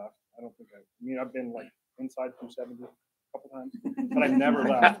never left. I don't think I mean, I've been like inside 270 a couple times, but I never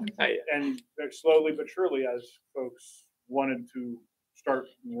left. And slowly but surely, as folks wanted to start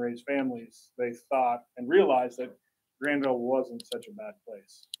and raise families, they thought and realized that Granville wasn't such a bad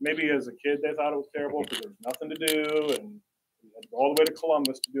place. Maybe as a kid, they thought it was terrible because there was nothing to do, and we had to go all the way to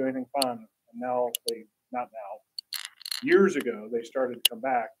Columbus to do anything fun. And now not now. Years ago, they started to come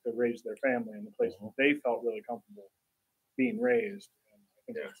back to raise their family in the place that they felt really comfortable being raised. And I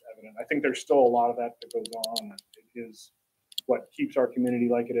think that's evident. I think there's still a lot of that goes on. It is what keeps our community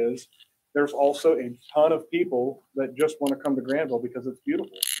like it is. There's also a ton of people that just want to come to Granville because it's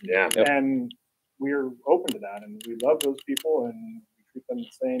beautiful. Yeah. And we're open to that, and we love those people, and we treat them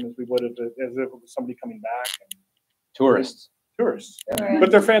the same as we would as if it was somebody coming back. And Tourists.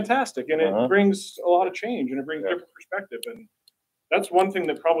 But they're fantastic, and it brings a lot of change, and it brings different perspective. And that's one thing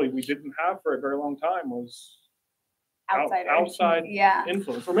that probably we didn't have for a very long time was outside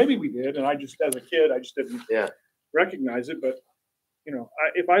influence. Or maybe we did, and I just, as a kid, I just didn't recognize it. But you know,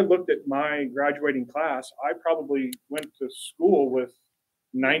 if I looked at my graduating class, I probably went to school with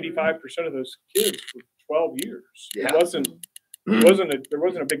 95% of those kids for 12 years. It wasn't there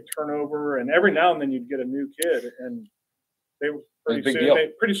wasn't a big turnover, and every now and then you'd get a new kid, and they were pretty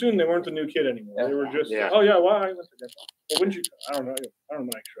soon they weren't the new kid anymore. They were just oh yeah, well, I went to that. Well, wouldn't you? I don't know when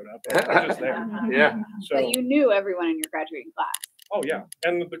I showed up. But I was just there. So but you knew everyone in your graduating class. Oh yeah,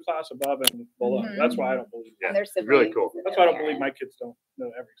 and the class above and below. That's why I don't believe. And their really cool. That's why I don't believe my kids don't know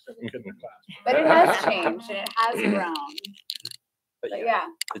every single kid in the class. But it has changed and it has grown. But yeah,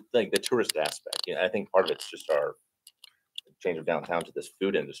 It's like the tourist aspect. I think part of it's just our change of downtown to this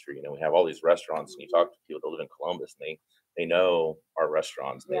food industry. We have all these restaurants, and you talk to people that live in Columbus, and they know our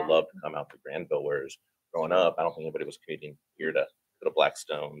restaurants. They love to come out to Granville. Whereas growing up, I don't think anybody was commuting here to go to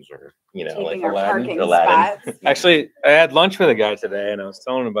Blackstone's or like Aladdin. Actually, I had lunch with a guy today, and I was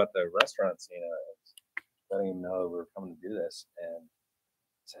telling him about the restaurants. I was letting him know we were coming to do this, and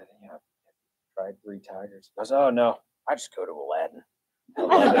I said, "Yeah, tried Three Tigers." He goes, "Oh no, I just go to Aladdin." I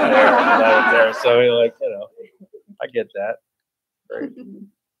love it there. So I get that. Great.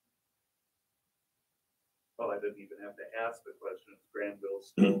 Well, I didn't even have to ask the question. Is Granville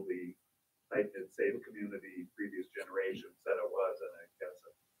still the tight-knit, safe community previous generation said it was, and I guess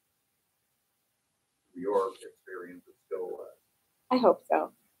your experience is still was. I hope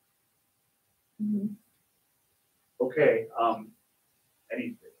so. Okay.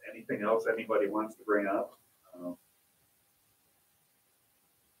 Anything else anybody wants to bring up?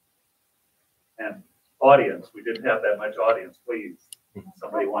 And audience, we didn't have that much audience. Please,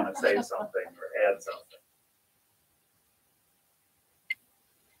 somebody want to say something or add something?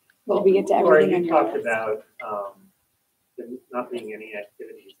 We'll get to Laura, everything on you your talked list. about there not being any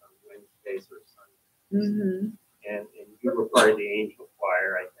activities on Wednesdays or Sundays. And you were part of the Angel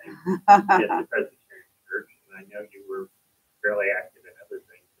Choir, I think, at the Presbyterian Church, and I know you were fairly active in other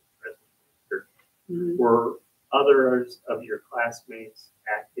things at the Presbyterian Church. Were others of your classmates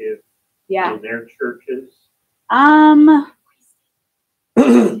active in their churches?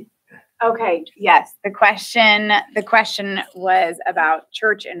 Okay, yes. The question was about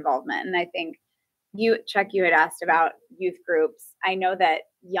church involvement, and I think Chuck, you had asked about youth groups. I know that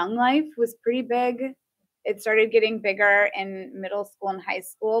Young Life was pretty big. It started getting bigger in middle school and high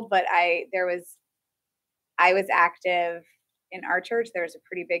school, but I was active in our church. There was a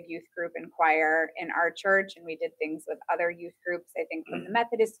pretty big youth group and choir in our church, and we did things with other youth groups, I think from the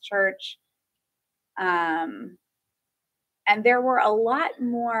Methodist church. And there were a lot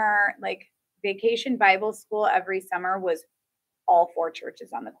more, like Vacation Bible School every summer was all 4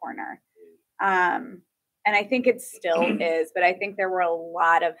 churches on the corner. And I think it still is, but I think there were a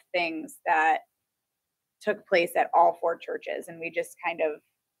lot of things that took place at all 4 churches, and we just kind of,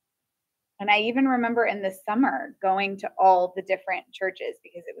 and I even remember in the summer going to all the different churches,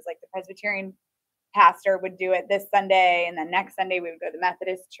 because it was like the Presbyterian pastor would do it this Sunday, and then next Sunday we would go to the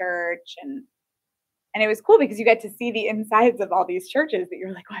Methodist church, and it was cool because you get to see the insides of all these churches that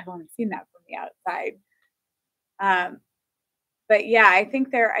you're like, oh, I've only seen that from the outside. But yeah, I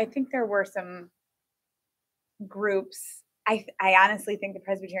think there were some groups. I honestly think the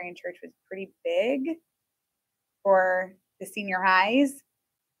Presbyterian church was pretty big for the senior highs.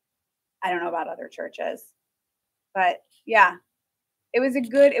 I don't know about other churches, but yeah, it was a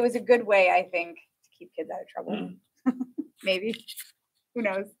good way, I think, to keep kids out of trouble. Maybe, who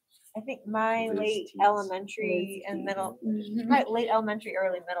knows? I think my late elementary, early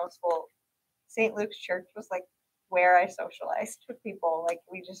middle school, St. Luke's Church was like where I socialized with people. Like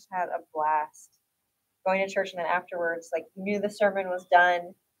we just had a blast going to church, and then afterwards, like you knew the sermon was done,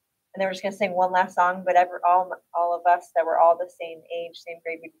 and they were just gonna sing one last song. But all of us that were all the same age, same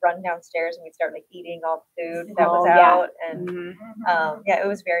grade, we'd run downstairs and we'd start like eating all the food that was out, and it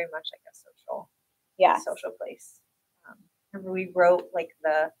was very much like a social place. Remember we wrote like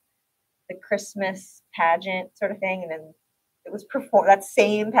the Christmas pageant sort of thing, and then it was performed. That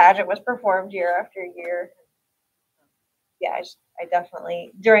same pageant was performed year after year. Yeah, I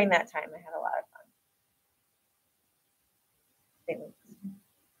definitely during that time I had a lot of fun.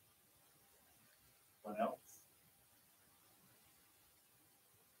 What else?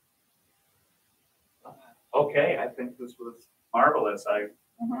 Okay, I think this was marvelous.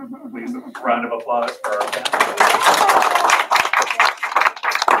 Please a round of applause for our panel.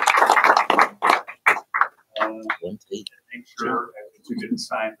 Make sure that you didn't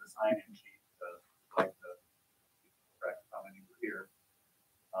sign the sign-in sheet, like the correct how many were here.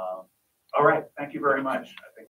 All right, thank you very much.